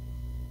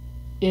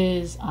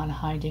is on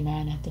high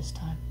demand at this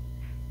time.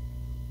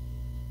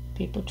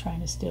 People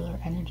trying to steal our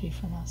energy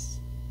from us.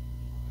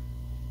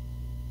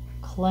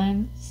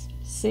 Cleanse,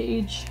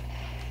 sage,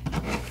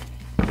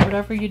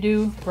 whatever you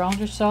do, ground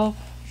yourself,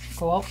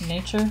 go out in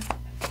nature.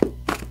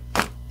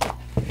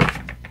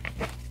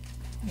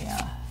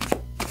 Yeah.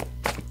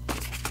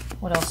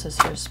 What else is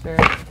here,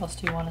 Spirit? What else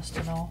do you want us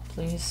to know,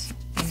 please?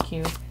 Thank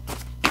you.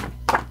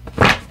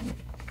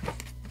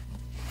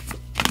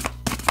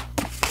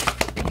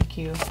 Thank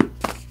you.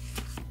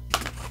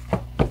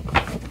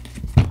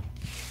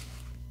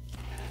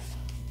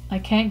 I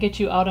can't get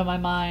you out of my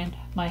mind,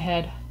 my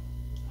head.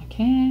 I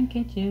can't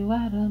get you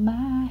out of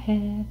my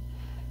head.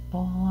 Boy,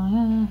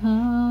 all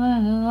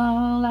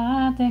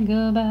I think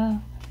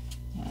about.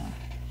 Yeah.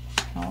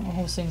 I don't know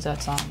who sings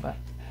that song, but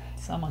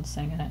someone's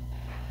singing it.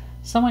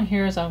 Someone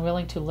here is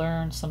unwilling to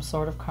learn some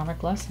sort of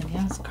karmic lesson.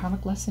 Yeah, it's a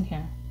karmic lesson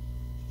here.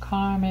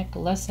 Karmic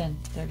lesson.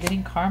 They're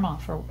getting karma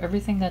for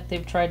everything that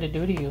they've tried to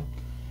do to you.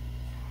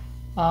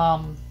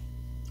 I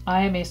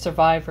am a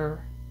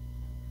survivor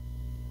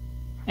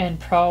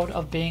and proud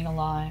of being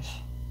alive.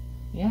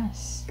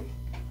 Yes,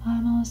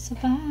 I'm a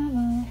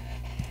survivor.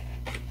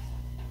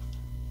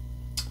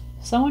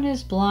 Someone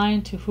is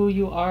blind to who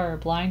you are,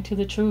 blind to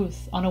the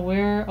truth,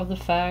 unaware of the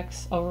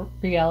facts or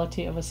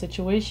reality of a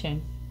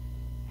situation.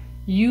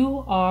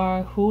 You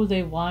are who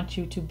they want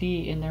you to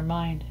be in their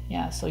mind.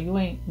 Yeah, so you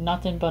ain't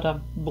nothing but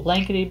a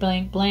blankety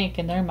blank blank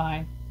in their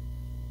mind.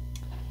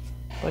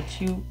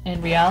 But you,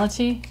 in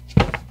reality,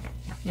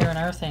 you're an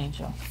earth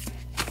angel.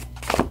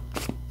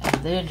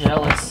 And they're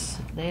jealous.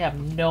 They have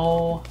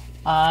no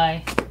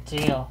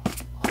idea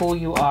who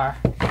you are.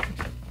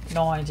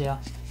 No idea.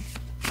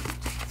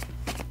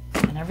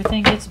 And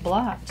everything gets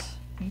blocked.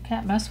 You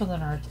can't mess with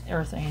an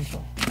earth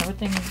angel.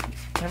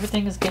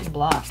 Everything is getting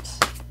blocked.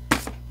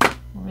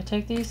 Let me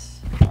take these.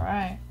 All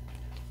right.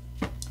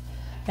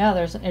 Yeah,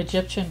 there's an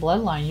Egyptian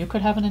bloodline. You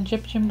could have an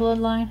Egyptian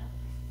bloodline.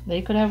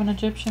 They could have an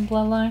Egyptian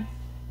bloodline.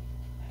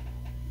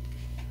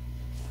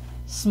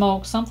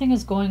 Smoke. Something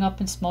is going up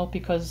in smoke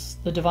because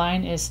the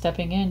divine is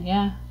stepping in.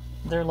 Yeah,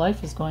 their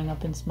life is going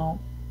up in smoke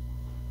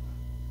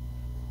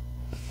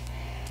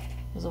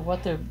because of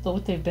what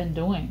they've been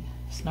doing.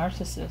 It's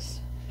narcissists.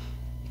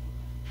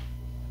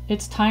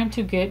 It's time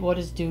to get what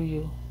is due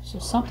you. So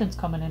something's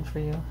coming in for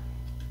you.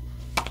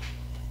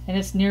 And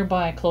it's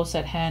nearby, close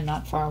at hand,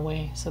 not far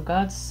away. So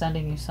God's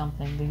sending you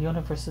something. The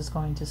universe is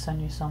going to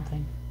send you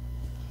something.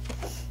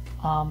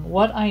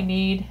 What I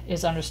need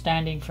is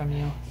understanding from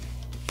you.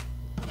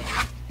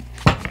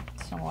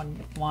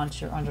 Someone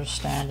wants your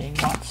understanding,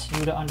 wants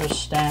you to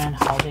understand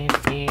how they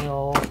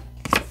feel.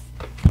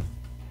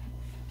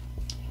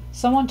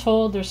 Someone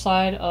told their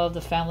side of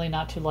the family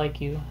not to like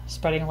you,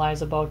 spreading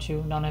lies about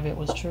you. None of it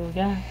was true.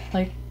 Yeah,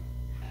 like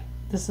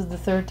this is the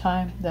third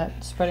time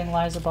that spreading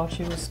lies about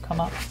you has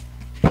come up.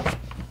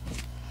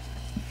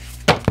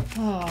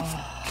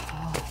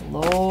 Oh,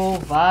 low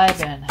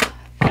vibing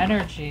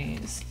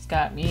energies. It's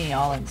got me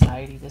all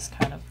anxiety. This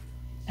kind of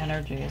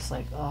energy is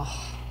like,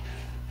 oh.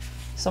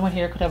 Someone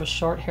here could have a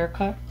short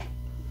haircut.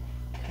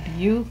 Could be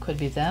you, could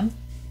be them.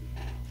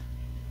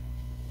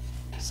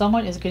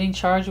 Someone is getting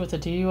charged with a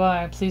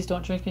DUI. Please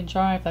don't drink and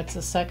drive. That's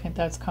the second.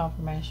 That's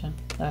confirmation.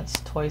 That's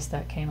twice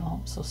that came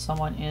out. So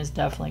someone is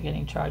definitely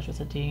getting charged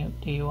with a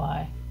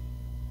DUI.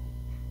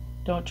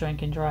 Don't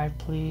drink and drive,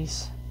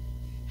 please.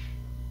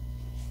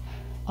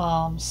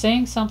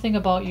 Saying something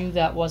about you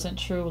that wasn't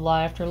true,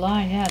 lie after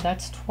lie. Yeah,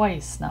 that's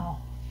twice now.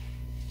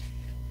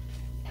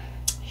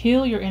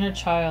 Heal your inner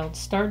child.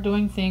 Start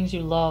doing things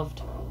you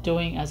loved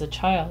doing as a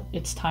child.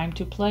 It's time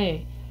to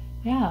play.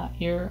 Yeah,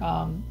 your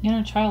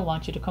inner child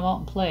wants you to come out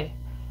and play.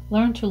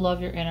 Learn to love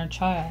your inner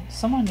child.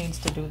 Someone needs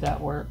to do that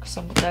work.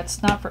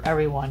 That's not for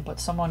everyone, but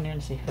someone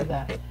needs to hear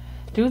that.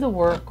 Do the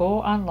work.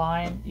 Go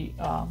online.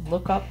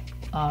 Look up.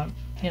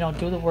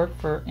 Do the work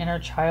for inner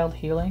child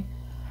healing.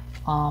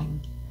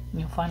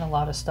 You'll find a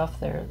lot of stuff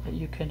there that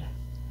you could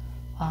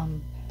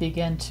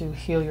begin to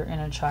heal your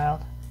inner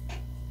child.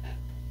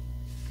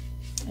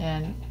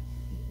 And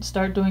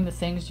start doing the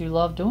things you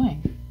love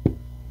doing.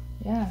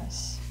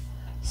 Yes.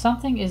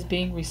 Something is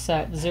being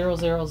reset. 000.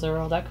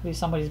 That could be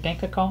somebody's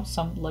bank account.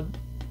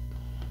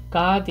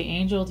 God, the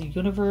angel, the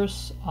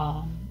universe,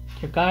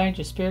 your guides,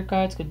 your spirit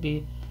guides could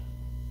be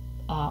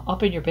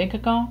up in your bank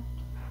account.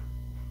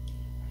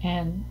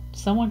 And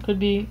someone could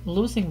be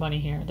losing money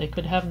here. They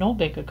could have no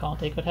bank account.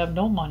 They could have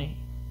no money.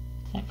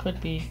 That could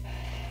be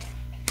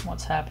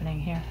what's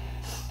happening here.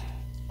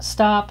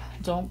 Stop.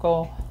 Don't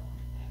go.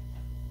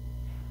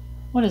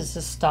 What is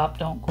this stop,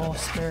 don't go,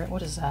 spirit?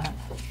 What is that?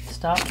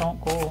 Stop, don't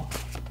go.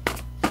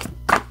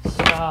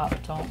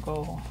 Stop, don't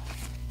go.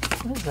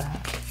 What is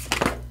that?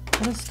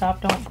 What is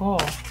stop, don't go?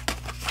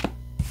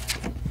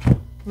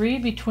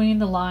 Read between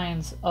the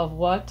lines of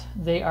what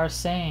they are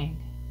saying.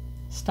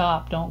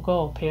 Stop, don't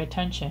go. Pay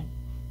attention.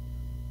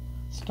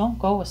 So don't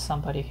go with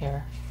somebody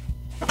here.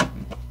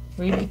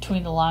 Read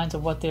between the lines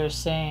of what they are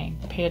saying.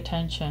 Pay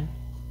attention.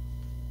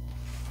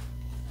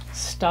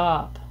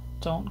 Stop,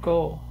 don't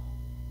go.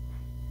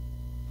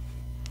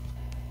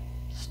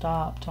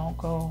 Stop, don't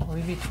go.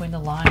 Read between the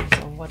lines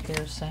of what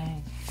they're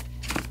saying.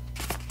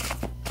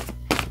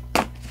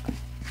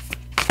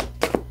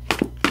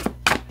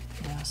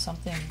 Yeah,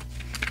 something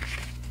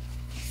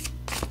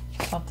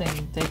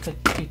they could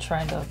be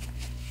trying to,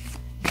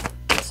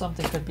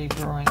 something could be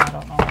brewing, I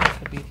don't know. They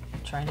could be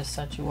trying to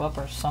set you up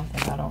or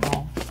something, I don't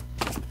know.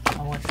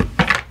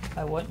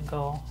 I wouldn't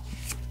go.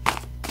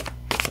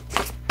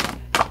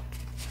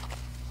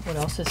 What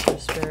else is here,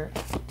 Spirit?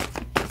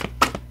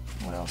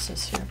 What else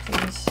is here,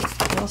 please?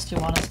 What else do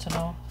you want us to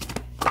know?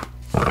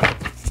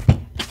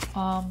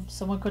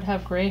 Someone could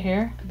have gray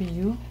hair. Could be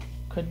you.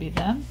 Could be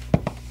them.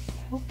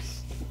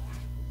 Oops.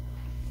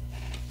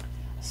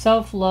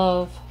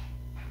 Self-love.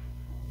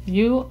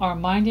 You are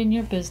minding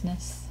your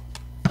business.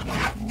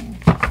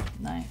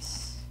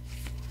 Nice.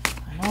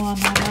 I know I'm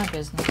not my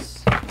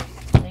business.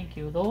 Thank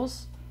you.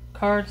 Those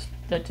cards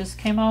that just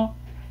came out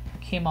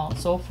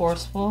so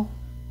forceful.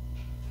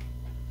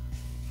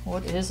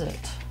 What is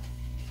it?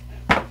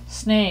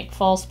 Snake,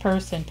 false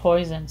person,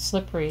 poison,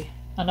 slippery.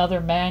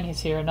 Another man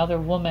is here, another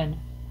woman.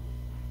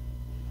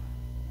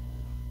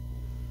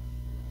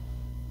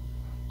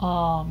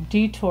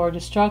 Detour,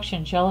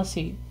 destruction,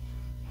 jealousy,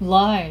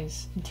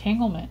 lies,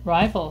 entanglement,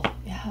 rival.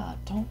 Yeah,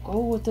 don't go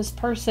with this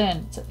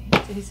person.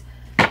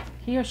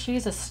 He or she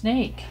is a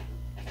snake.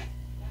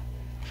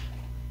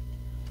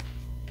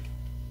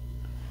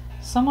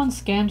 Someone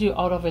scammed you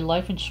out of a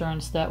life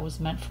insurance that was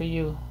meant for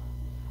you.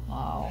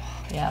 Oh,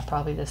 yeah,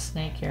 probably this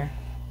snake here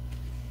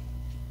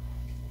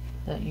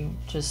that you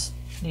just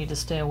need to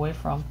stay away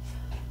from.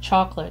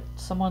 Chocolate.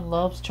 Someone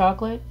loves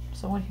chocolate.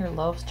 Someone here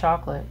loves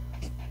chocolate.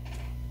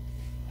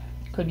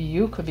 Could be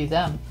you, could be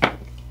them.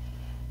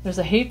 There's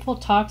a hateful,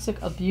 toxic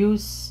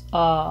abuse,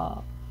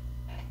 a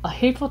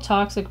hateful,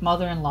 toxic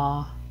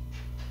mother-in-law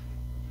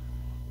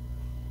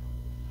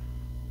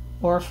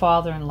or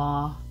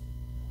father-in-law.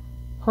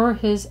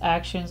 His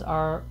actions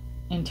are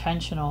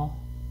intentional.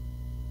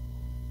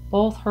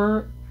 Both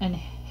her and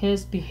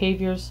his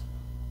behaviors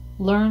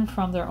learn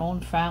from their own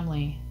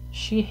family.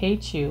 She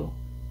hates you.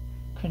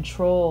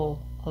 Control,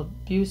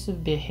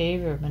 abusive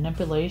behavior,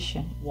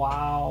 manipulation.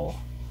 Wow.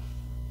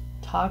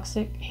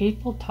 Toxic,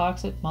 hateful,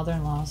 toxic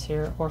mother-in-laws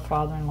here or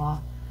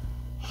father-in-law.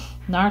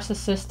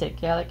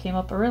 Narcissistic. Yeah, that came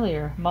up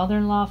earlier.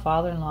 Mother-in-law,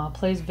 father-in-law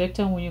plays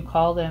victim when you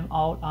call them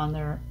out on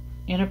their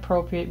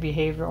inappropriate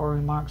behavior or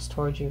remarks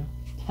towards you.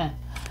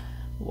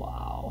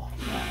 Wow.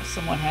 Yeah,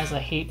 someone has a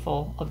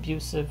hateful,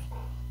 abusive,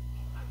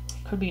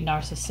 could be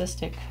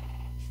narcissistic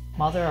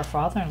mother or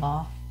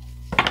father-in-law.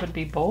 Could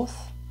be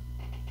both.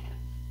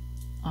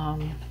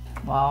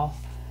 Wow.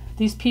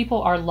 These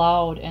people are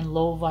loud and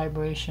low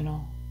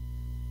vibrational.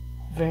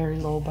 Very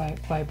low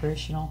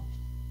vibrational.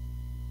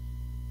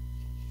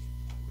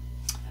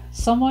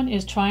 Someone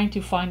is trying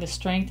to find the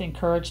strength and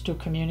courage to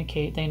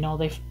communicate. They know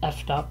they've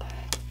effed up.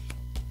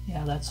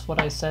 Yeah, that's what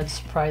I said.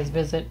 Surprise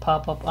visit,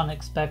 pop up,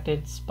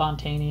 unexpected,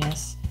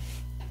 spontaneous.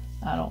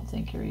 I don't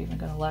think you're even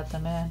going to let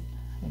them in.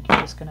 I think you're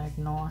just going to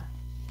ignore.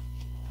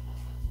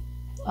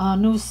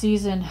 New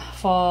season,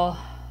 fall.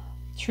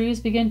 Trees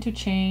begin to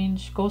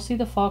change. Go see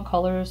the fall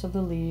colors of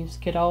the leaves.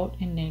 Get out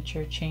in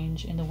nature.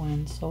 Change in the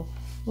wind. So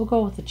we'll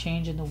go with the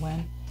change in the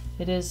wind.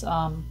 It is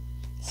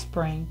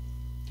spring.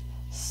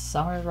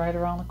 Summer right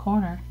around the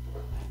corner.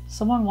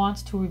 Someone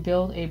wants to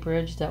rebuild a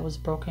bridge that was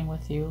broken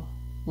with you.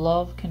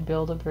 Love can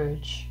build a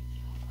bridge.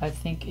 I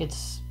think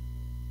it's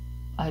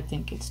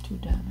too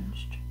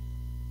damaged.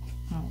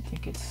 I don't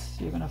think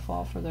you're gonna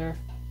fall for their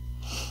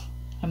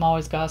I'm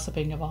always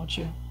gossiping about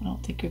you. I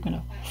don't think you're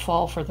gonna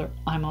fall for the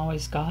I'm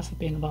always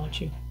gossiping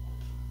about you.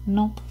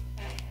 Nope.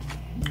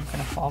 I'm not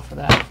gonna fall for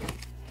that.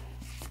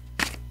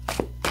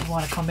 You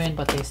want to come in,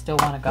 but they still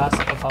want to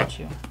gossip about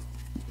you.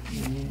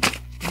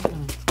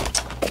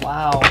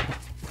 Wow.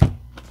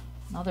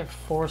 Another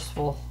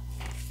forceful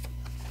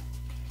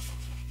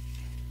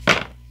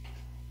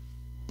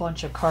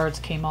bunch of cards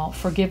came out.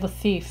 Forgive a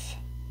thief.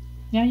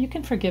 Yeah, you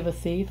can forgive a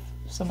thief.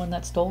 Someone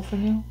that stole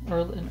from you, or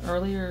an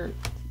earlier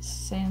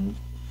saying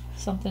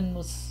something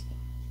was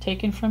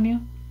taken from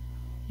you.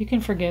 You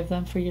can forgive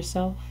them for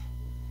yourself.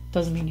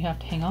 Doesn't mean you have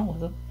to hang out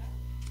with them.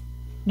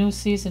 New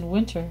season,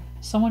 winter.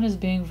 Someone is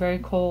being very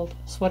cold.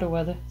 Sweater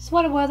weather.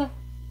 Sweater weather.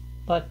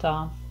 But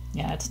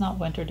yeah, it's not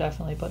winter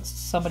definitely, but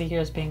somebody here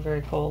is being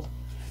very cold.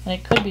 And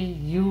it could be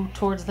you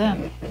towards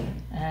them.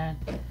 And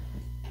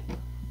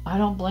I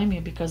don't blame you,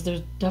 because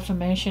there's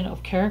defamation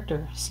of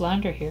character,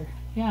 slander here.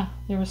 Yeah,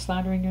 they were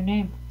slandering your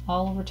name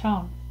all over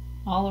town,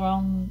 all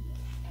around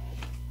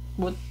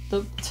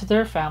to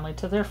their family,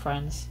 to their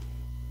friends.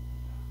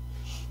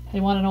 They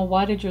want to know,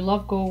 why did your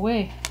love go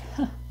away?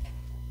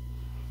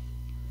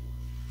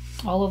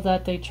 All of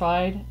that they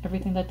tried,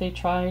 everything that they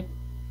tried,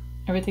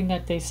 everything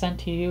that they sent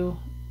to you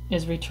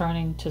is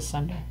returning to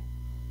sender.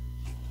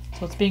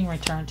 So it's being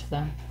returned to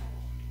them.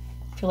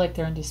 I feel like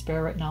they're in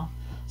despair right now.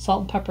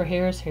 Salt and pepper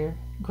hair is here.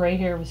 Gray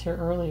hair was here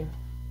earlier.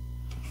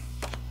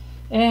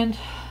 And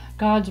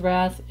God's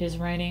wrath is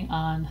raining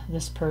on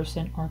this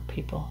person or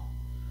people.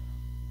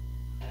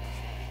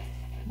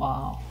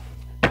 Wow.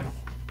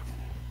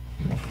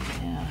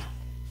 Yeah.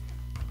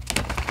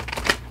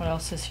 What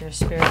else is here,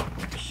 Spirit?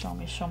 Show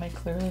me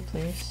clearly,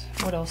 please.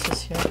 What else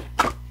is here?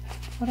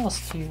 What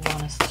else do you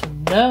want us to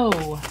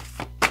know?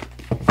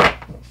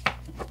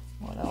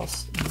 What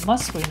else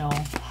must we know?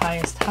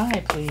 Highest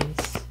high, please.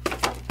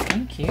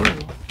 Thank you.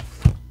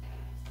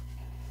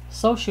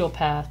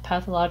 Sociopath,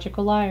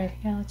 pathological liar.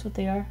 Yeah, that's what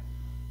they are.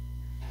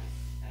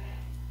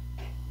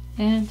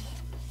 And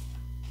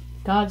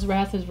God's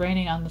wrath is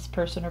raining on this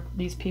person or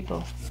these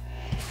people.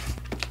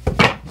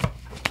 Trying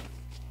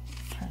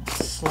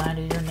to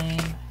slander your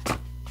name.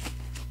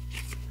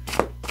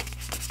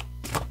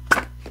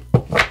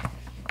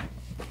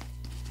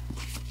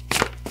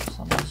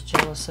 Someone's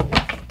jealous of you.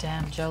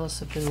 Damn,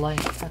 jealous of your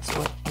light. That's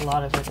what a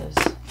lot of it is.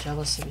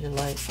 Jealous of your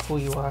light, who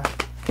you are.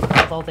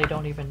 Although they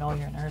don't even know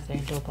you're an earth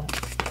angel, but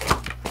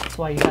that's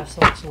why you have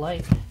so much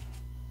light.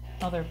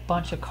 Another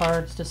bunch of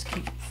cards just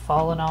keep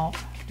falling out,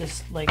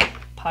 just like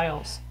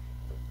piles.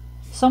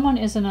 Someone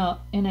is in a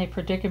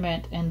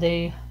predicament and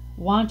they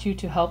want you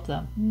to help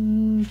them.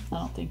 I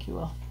don't think you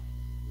will.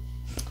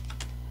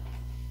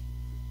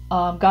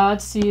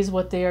 God sees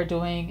what they are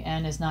doing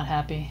and is not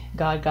happy.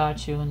 God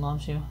got you and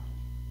loves you.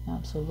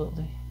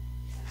 Absolutely.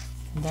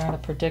 And they're in a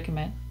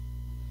predicament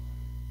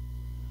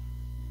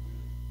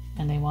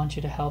and they want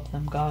you to help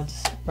them.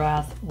 God's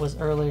wrath was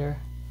earlier.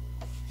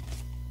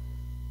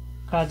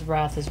 God's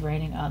wrath is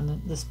raining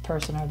on this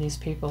person or these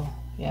people.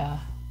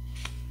 Yeah.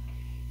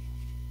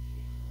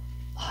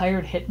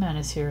 Hired hitman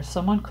is here.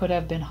 Someone could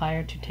have been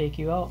hired to take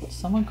you out.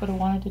 Someone could have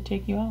wanted to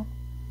take you out.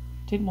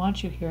 Didn't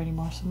want you here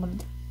anymore. Someone,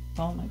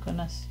 oh my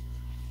goodness.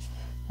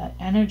 That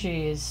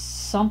energy is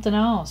something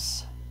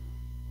else.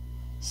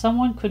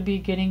 Someone could be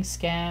getting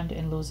scammed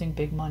and losing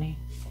big money.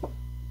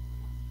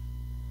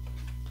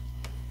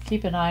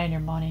 Keep an eye on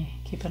your money.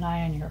 Keep an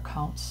eye on your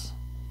accounts.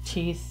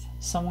 Teeth.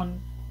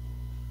 Someone,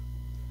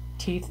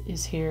 teeth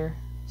is here.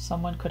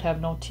 Someone could have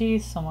no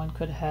teeth. Someone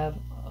could have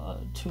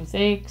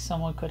toothache.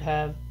 Someone could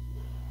have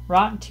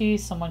rotten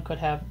teeth. Someone could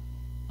have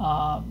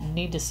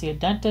need to see a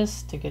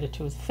dentist to get a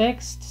tooth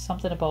fixed.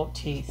 Something about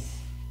teeth.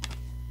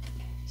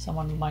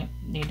 Someone might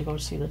need to go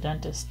see the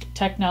dentist.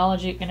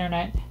 Technology,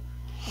 internet,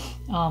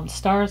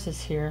 stars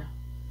is here.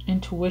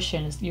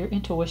 Intuition is, your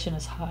intuition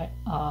is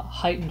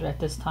heightened at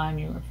this time.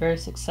 You are very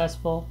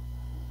successful.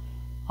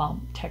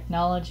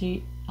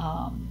 Technology,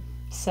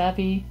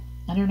 savvy,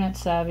 internet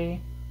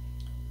savvy.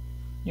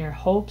 Your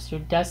hopes,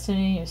 your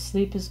destiny, your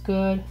sleep is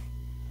good.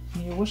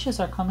 And your wishes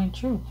are coming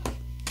true.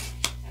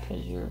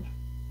 Because you're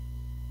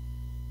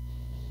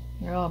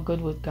all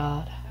good with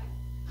God.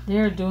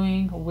 They're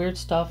doing weird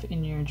stuff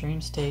in your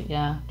dream state.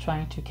 Yeah,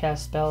 trying to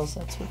cast spells.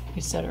 That's what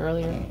we said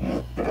earlier.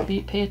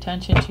 Pay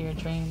attention to your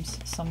dreams.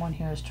 Someone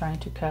here is trying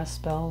to cast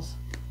spells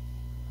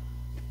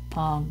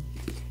on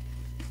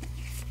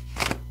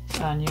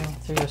you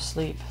through your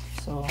sleep.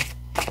 So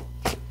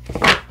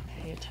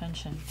pay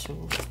attention to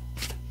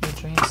your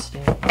dream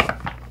state.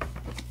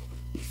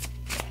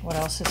 What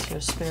else is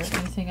here, Spirit?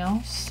 Anything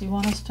else you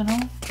want us to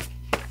know?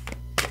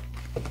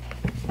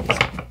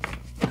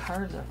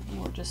 Cards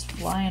were just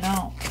flying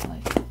out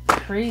like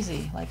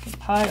crazy, like in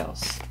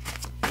piles.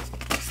 A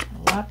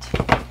lot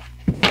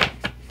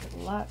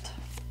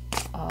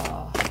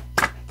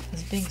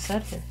is being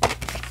said here.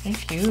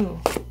 Thank you.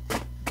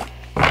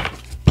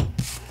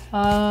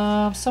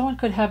 Someone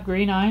could have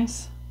green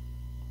eyes.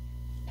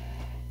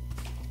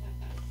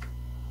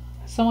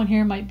 Someone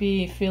here might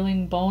be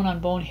feeling bone on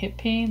bone hip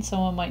pain.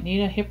 Someone might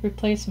need a hip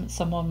replacement.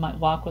 Someone might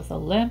walk with a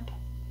limp.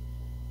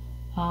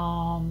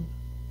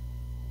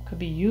 Could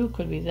be you,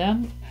 could be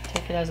them.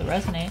 Take it as it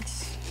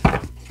resonates.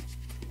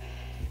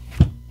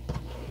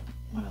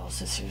 What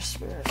else is here,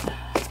 Spirit?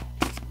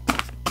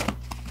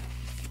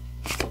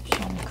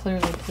 Show me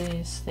clearly,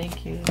 please.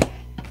 Thank you.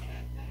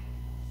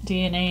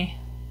 DNA.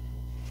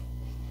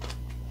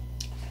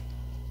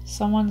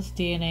 Someone's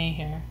DNA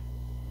here.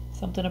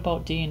 Something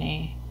about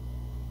DNA.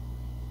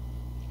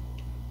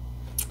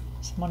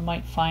 Someone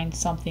might find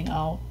something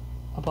out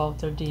about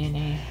their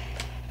DNA.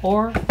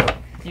 Or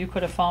you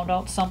could have found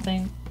out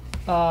something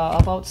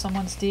about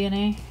someone's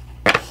DNA.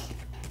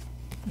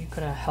 You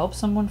could have helped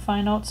someone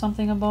find out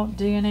something about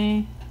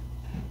DNA.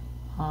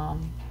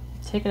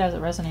 Take it as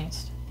it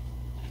resonates.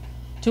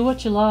 Do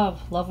what you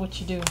love. Love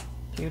what you do.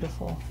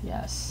 Beautiful.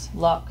 Yes.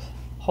 Luck.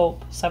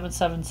 Hope.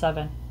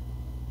 777.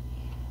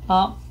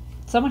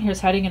 Someone here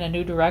is heading in a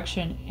new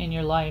direction in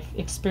your life,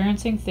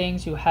 experiencing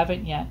things you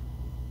haven't yet.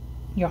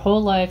 Your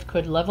whole life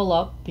could level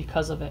up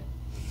because of it.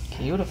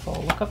 Beautiful.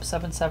 Look up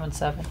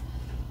 777.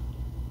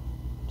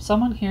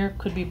 Someone here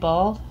could be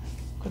bald.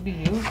 Could be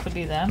you. Could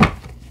be them.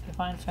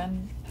 Divine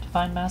Femme.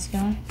 Divine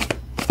Masculine.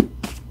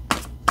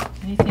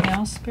 Anything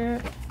else,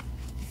 Spirit?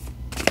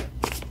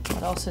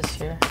 What else is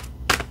here?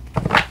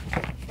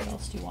 What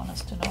else do you want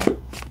us to know?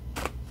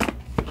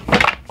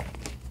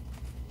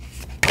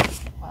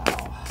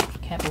 Wow.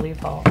 Can't believe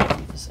how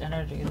this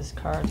energy, these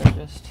cards are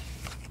just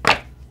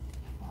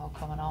all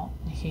coming out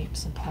in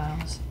heaps and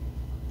piles.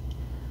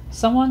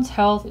 Someone's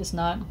health is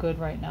not good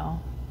right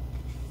now.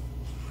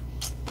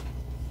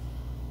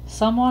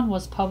 Someone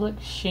was public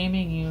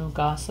shaming you,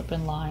 gossip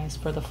and lies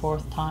for the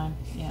 4th time.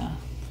 Yeah.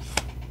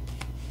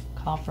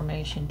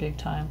 Confirmation, big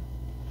time.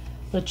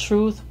 The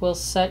truth will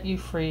set you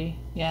free.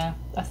 Yeah,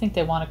 I think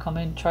they want to come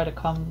in, try to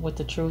come with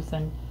the truth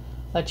and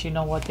let you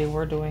know what they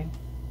were doing.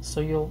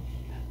 So you'll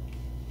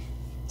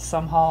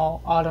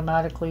somehow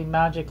automatically,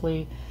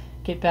 magically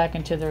get back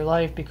into their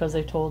life because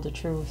they told the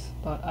truth.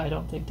 But I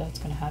don't think that's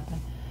going to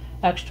happen.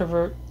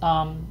 Extrovert,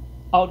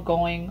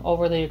 outgoing,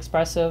 overly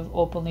expressive,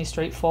 openly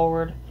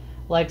straightforward,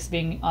 likes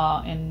being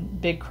in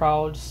big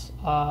crowds,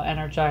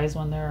 energized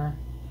when they're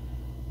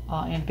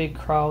in big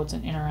crowds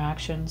and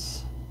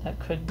interactions. That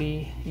could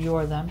be you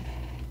or them.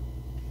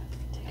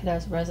 Take it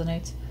as it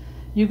resonates.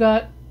 You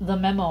got the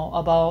memo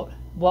about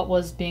what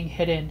was being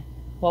hidden,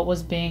 what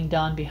was being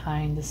done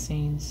behind the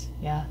scenes.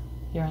 Yeah,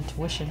 your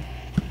intuition.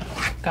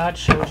 God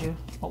showed you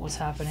what was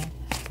happening.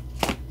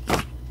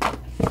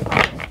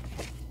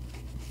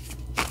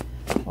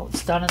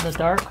 What's done in the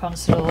dark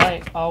comes to the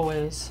light,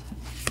 always.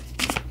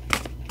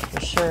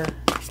 For sure.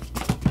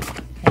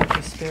 Thank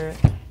you, Spirit.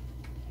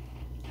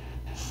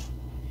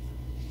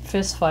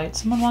 Fist fight.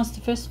 Someone wants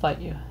to fist fight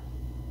you.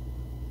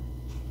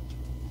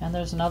 And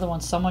there's another one.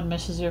 Someone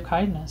misses your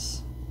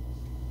kindness.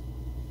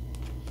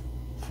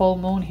 Full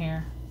moon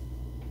here.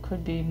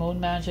 Could be moon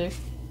magic.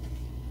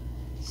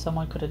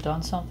 Someone could have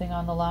done something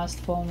on the last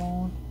full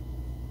moon.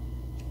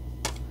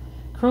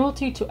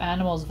 Cruelty to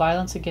animals,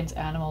 violence against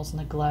animals,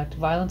 neglect.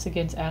 Violence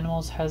against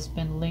animals has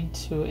been linked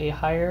to a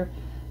higher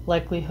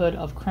likelihood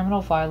of criminal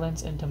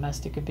violence and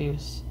domestic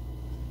abuse.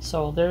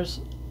 So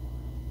there's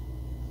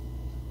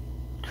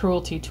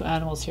cruelty to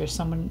animals here.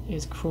 Someone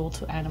is cruel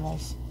to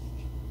animals.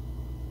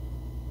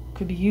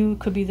 Could be you,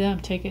 could be them.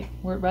 Take it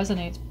where it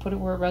resonates. Put it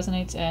where it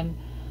resonates. And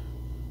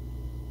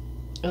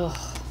ugh,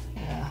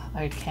 yeah,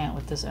 I can't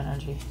with this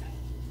energy.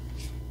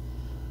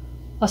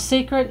 A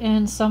secret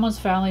in someone's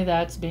family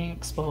that's being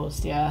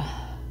exposed. Yeah,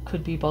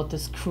 could be about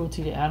this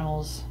cruelty to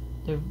animals.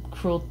 They're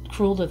cruel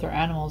to their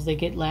animals. They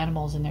get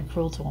animals and they're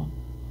cruel to them.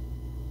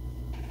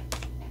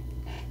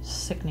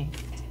 Sickening.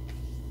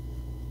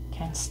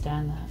 Can't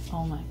stand that.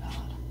 Oh my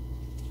God.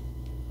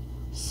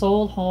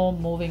 Sold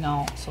home, moving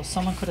out. So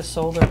someone could have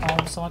sold their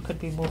home. Someone could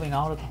be moving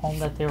out of the home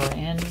that they were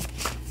in.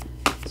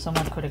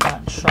 Someone could have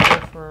gotten in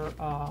trouble for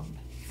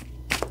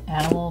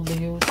animal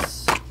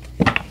abuse.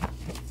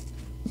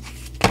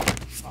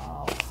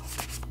 Wow.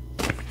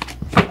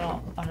 I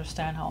don't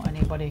understand how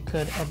anybody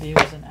could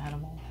abuse an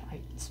animal.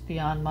 It's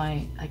beyond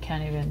my, I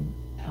can't even,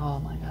 oh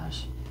my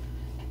gosh.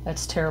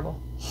 That's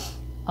terrible.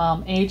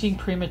 Aging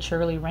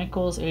prematurely,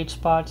 wrinkles, age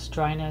spots,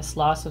 dryness,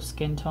 loss of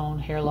skin tone,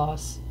 hair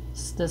loss.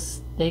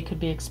 They could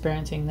be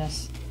experiencing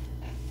this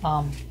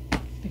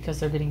because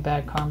they're getting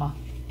bad karma.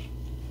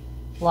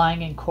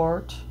 Lying in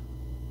court.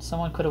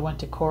 Someone could have went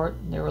to court.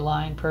 They were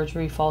lying,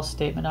 perjury, false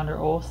statement under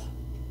oath.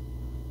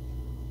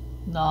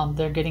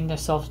 They're getting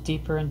themselves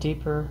deeper and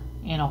deeper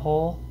in a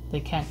hole they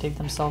can't dig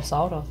themselves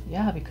out of.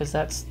 Yeah, because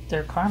that's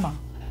their karma.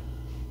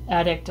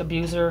 Addict,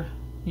 abuser,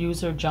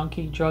 user,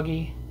 junkie,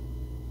 druggie,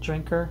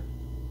 drinker.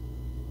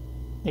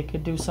 They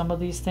could do some of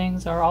these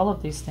things or all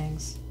of these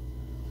things.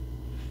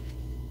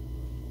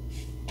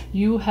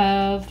 You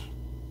have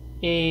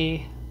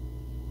the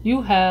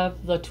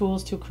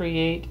tools to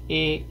create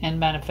and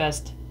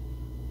manifest.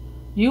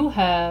 You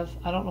have,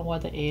 I don't know why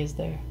the A is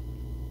there.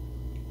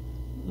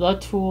 The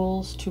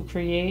tools to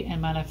create and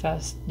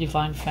manifest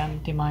divine femme,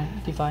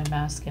 divine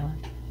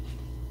masculine.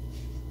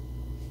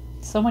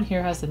 Someone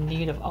here has the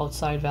need of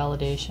outside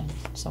validation.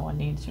 Someone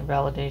needs your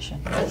validation.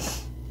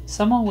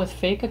 Someone with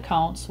fake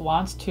accounts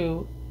wants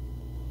to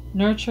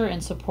nurture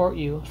and support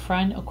you,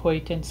 friend,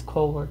 acquaintance,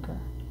 co-worker.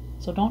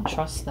 So don't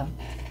trust them.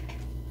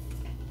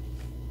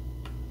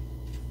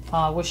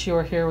 Wish you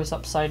were here was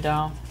upside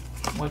down,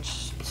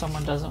 which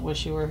someone doesn't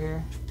wish you were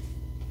here.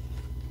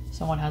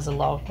 Someone has a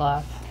loud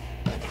laugh.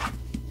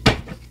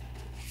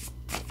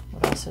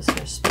 What else is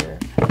here,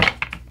 Spirit?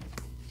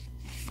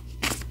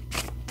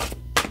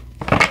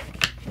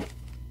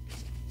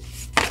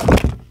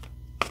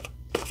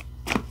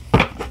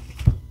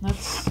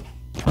 Let's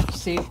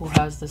see who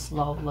has this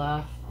loud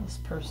laugh, this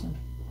person.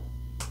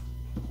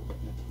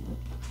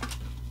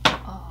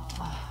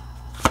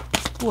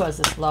 Who has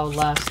this loud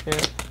laugh,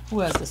 Spirit? Who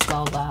has this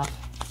loud laugh?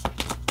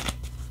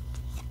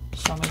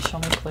 Show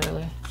me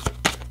clearly.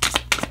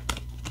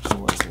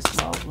 Who has this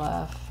loud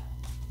laugh?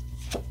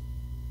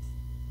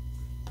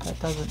 That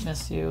doesn't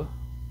miss you.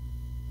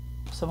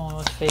 Someone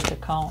with fake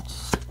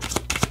accounts.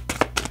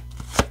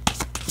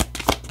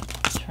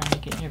 Trying to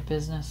get in your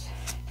business.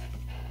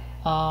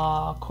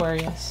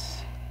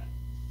 Aquarius.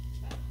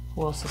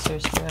 Who else is here,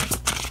 Spirit?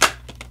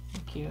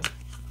 Thank you.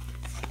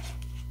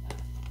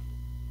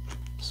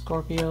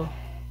 Scorpio.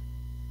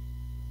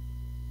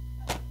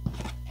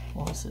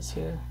 What else is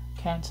here?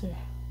 Cancer.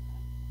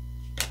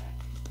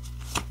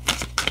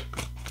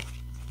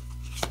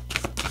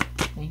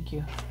 Thank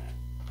you.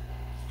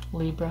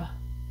 Libra.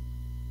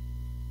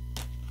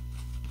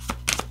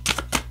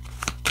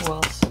 Who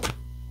else?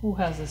 Who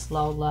has this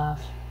loud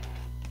laugh?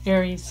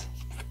 Aries.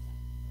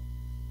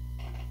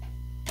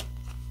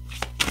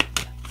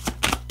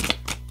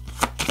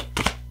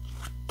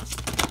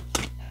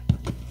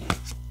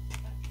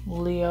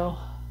 Leo.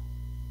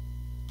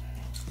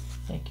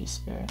 Thank you,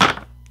 Spirit.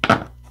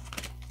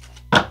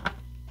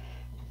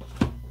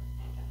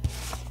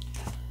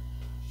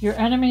 Your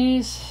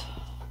enemies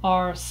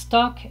are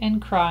stuck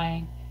and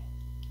crying.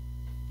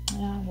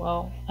 Yeah,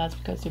 well, that's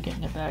because you're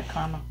getting a bad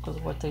karma because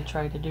of what they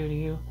tried to do to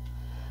you.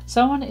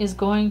 Someone is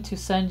going to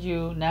send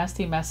you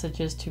nasty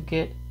messages to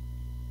get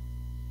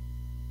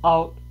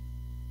a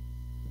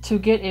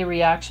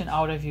reaction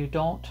out of you.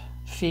 Don't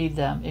feed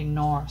them.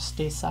 Ignore.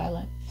 Stay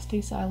silent.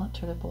 Stay silent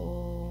to the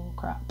bull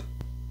crap.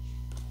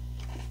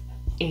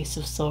 Ace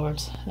of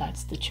Swords.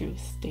 That's the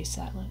truth. Stay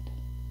silent.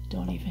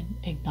 Don't even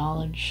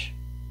acknowledge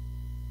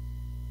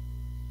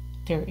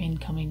their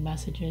incoming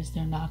messages,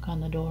 their knock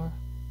on the door.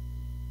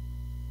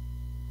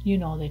 You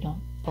know they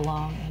don't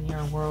belong in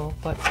your world,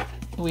 but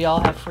we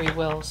all have free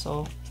will,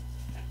 so,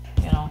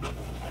 you know,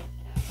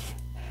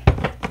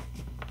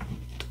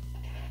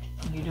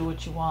 you do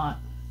what you want.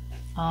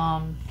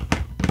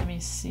 Let me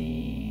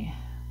see.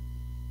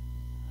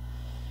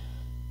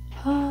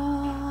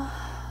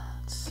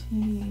 Let's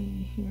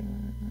see here.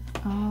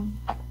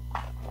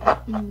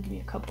 Let me give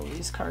you a couple of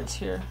these cards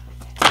here.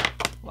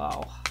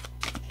 Wow.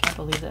 Can't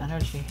believe the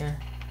energy here.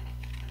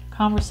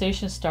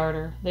 Conversation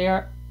starter.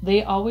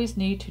 They always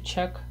need to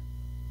check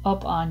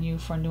up on you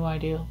for new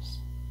ideas.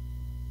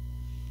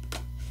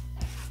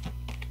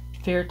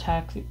 Fear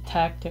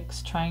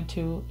tactics trying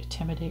to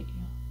intimidate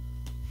you.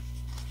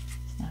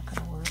 It's not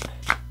gonna work.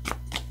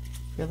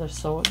 You're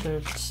so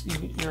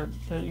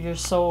you're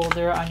so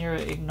they're on your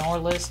ignore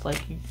list.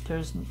 Like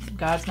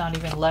God's not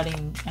even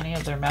letting any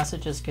of their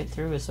messages get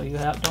through, so you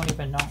don't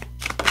even know.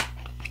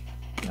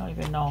 You don't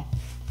even know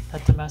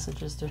that the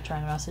messages they're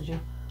trying to message you.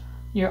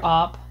 You're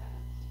op.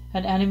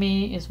 An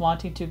enemy is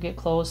wanting to get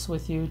close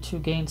with you to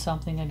gain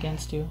something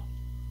against you.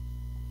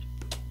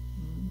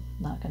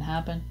 Not gonna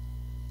happen.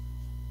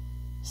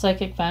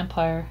 Psychic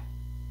vampire.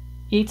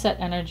 Eats at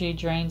energy,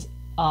 drains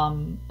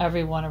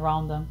everyone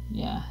around them.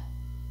 Yeah,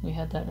 we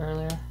had that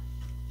earlier.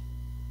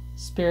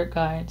 Spirit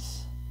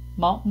guides.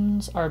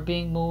 Mountains are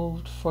being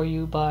moved for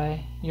you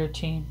by your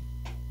team.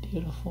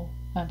 Beautiful.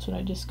 That's what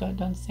I just got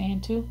done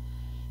saying too.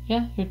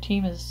 Yeah, your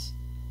team is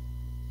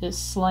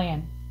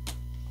slaying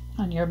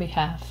on your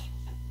behalf.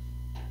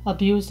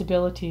 Abused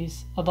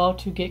abilities, about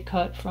to get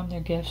cut from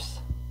their gifts.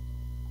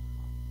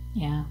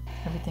 Yeah,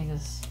 everything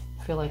is,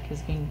 I feel like,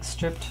 is being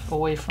stripped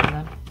away from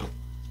them.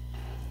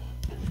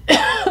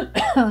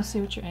 Let's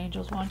see what your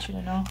angels want you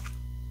to know.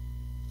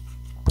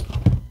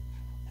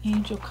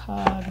 Angel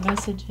card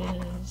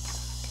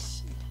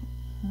messages.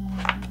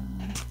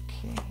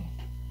 Okay.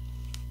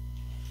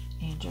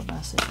 Angel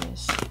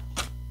messages.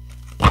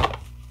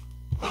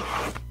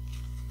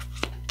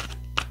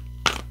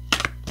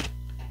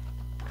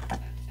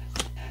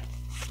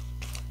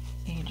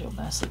 Angel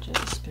messages.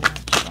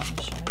 Spirit, show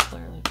me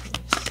clearly,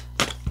 please.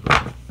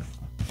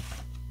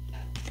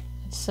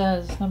 It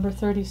says, number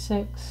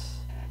 36.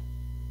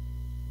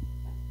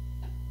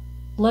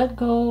 Let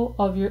go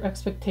of your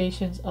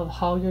expectations of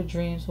how your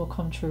dreams will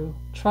come true.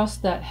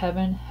 Trust that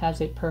heaven has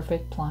a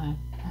perfect plan.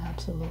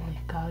 Absolutely.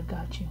 God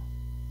got you.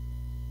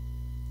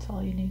 That's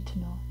all you need to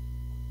know.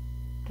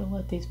 Don't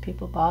let these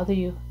people bother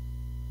you.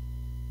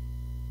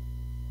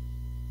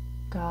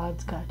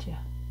 God's got you.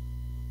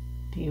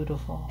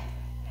 Beautiful.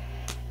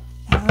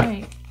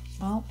 Alright.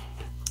 Well,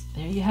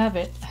 there you have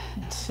it.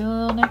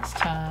 Until next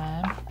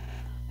time.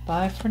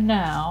 Bye for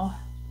now.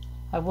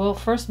 I will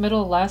first,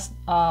 middle, last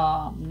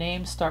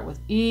name start with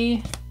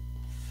E,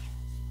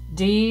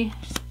 D,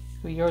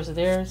 Yours or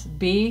theirs.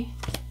 B,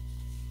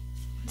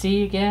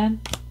 D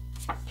again,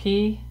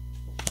 P,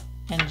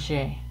 and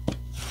J.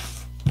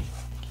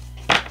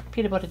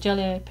 Peanut butter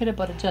jelly, peanut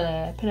butter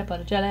jelly, peanut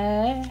butter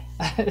jelly.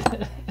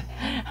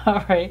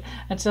 All right.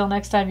 Until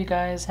next time, you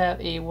guys have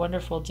a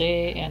wonderful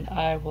day, and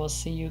I will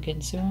see you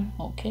again soon.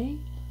 Okay.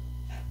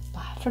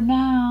 Bye for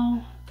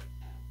now.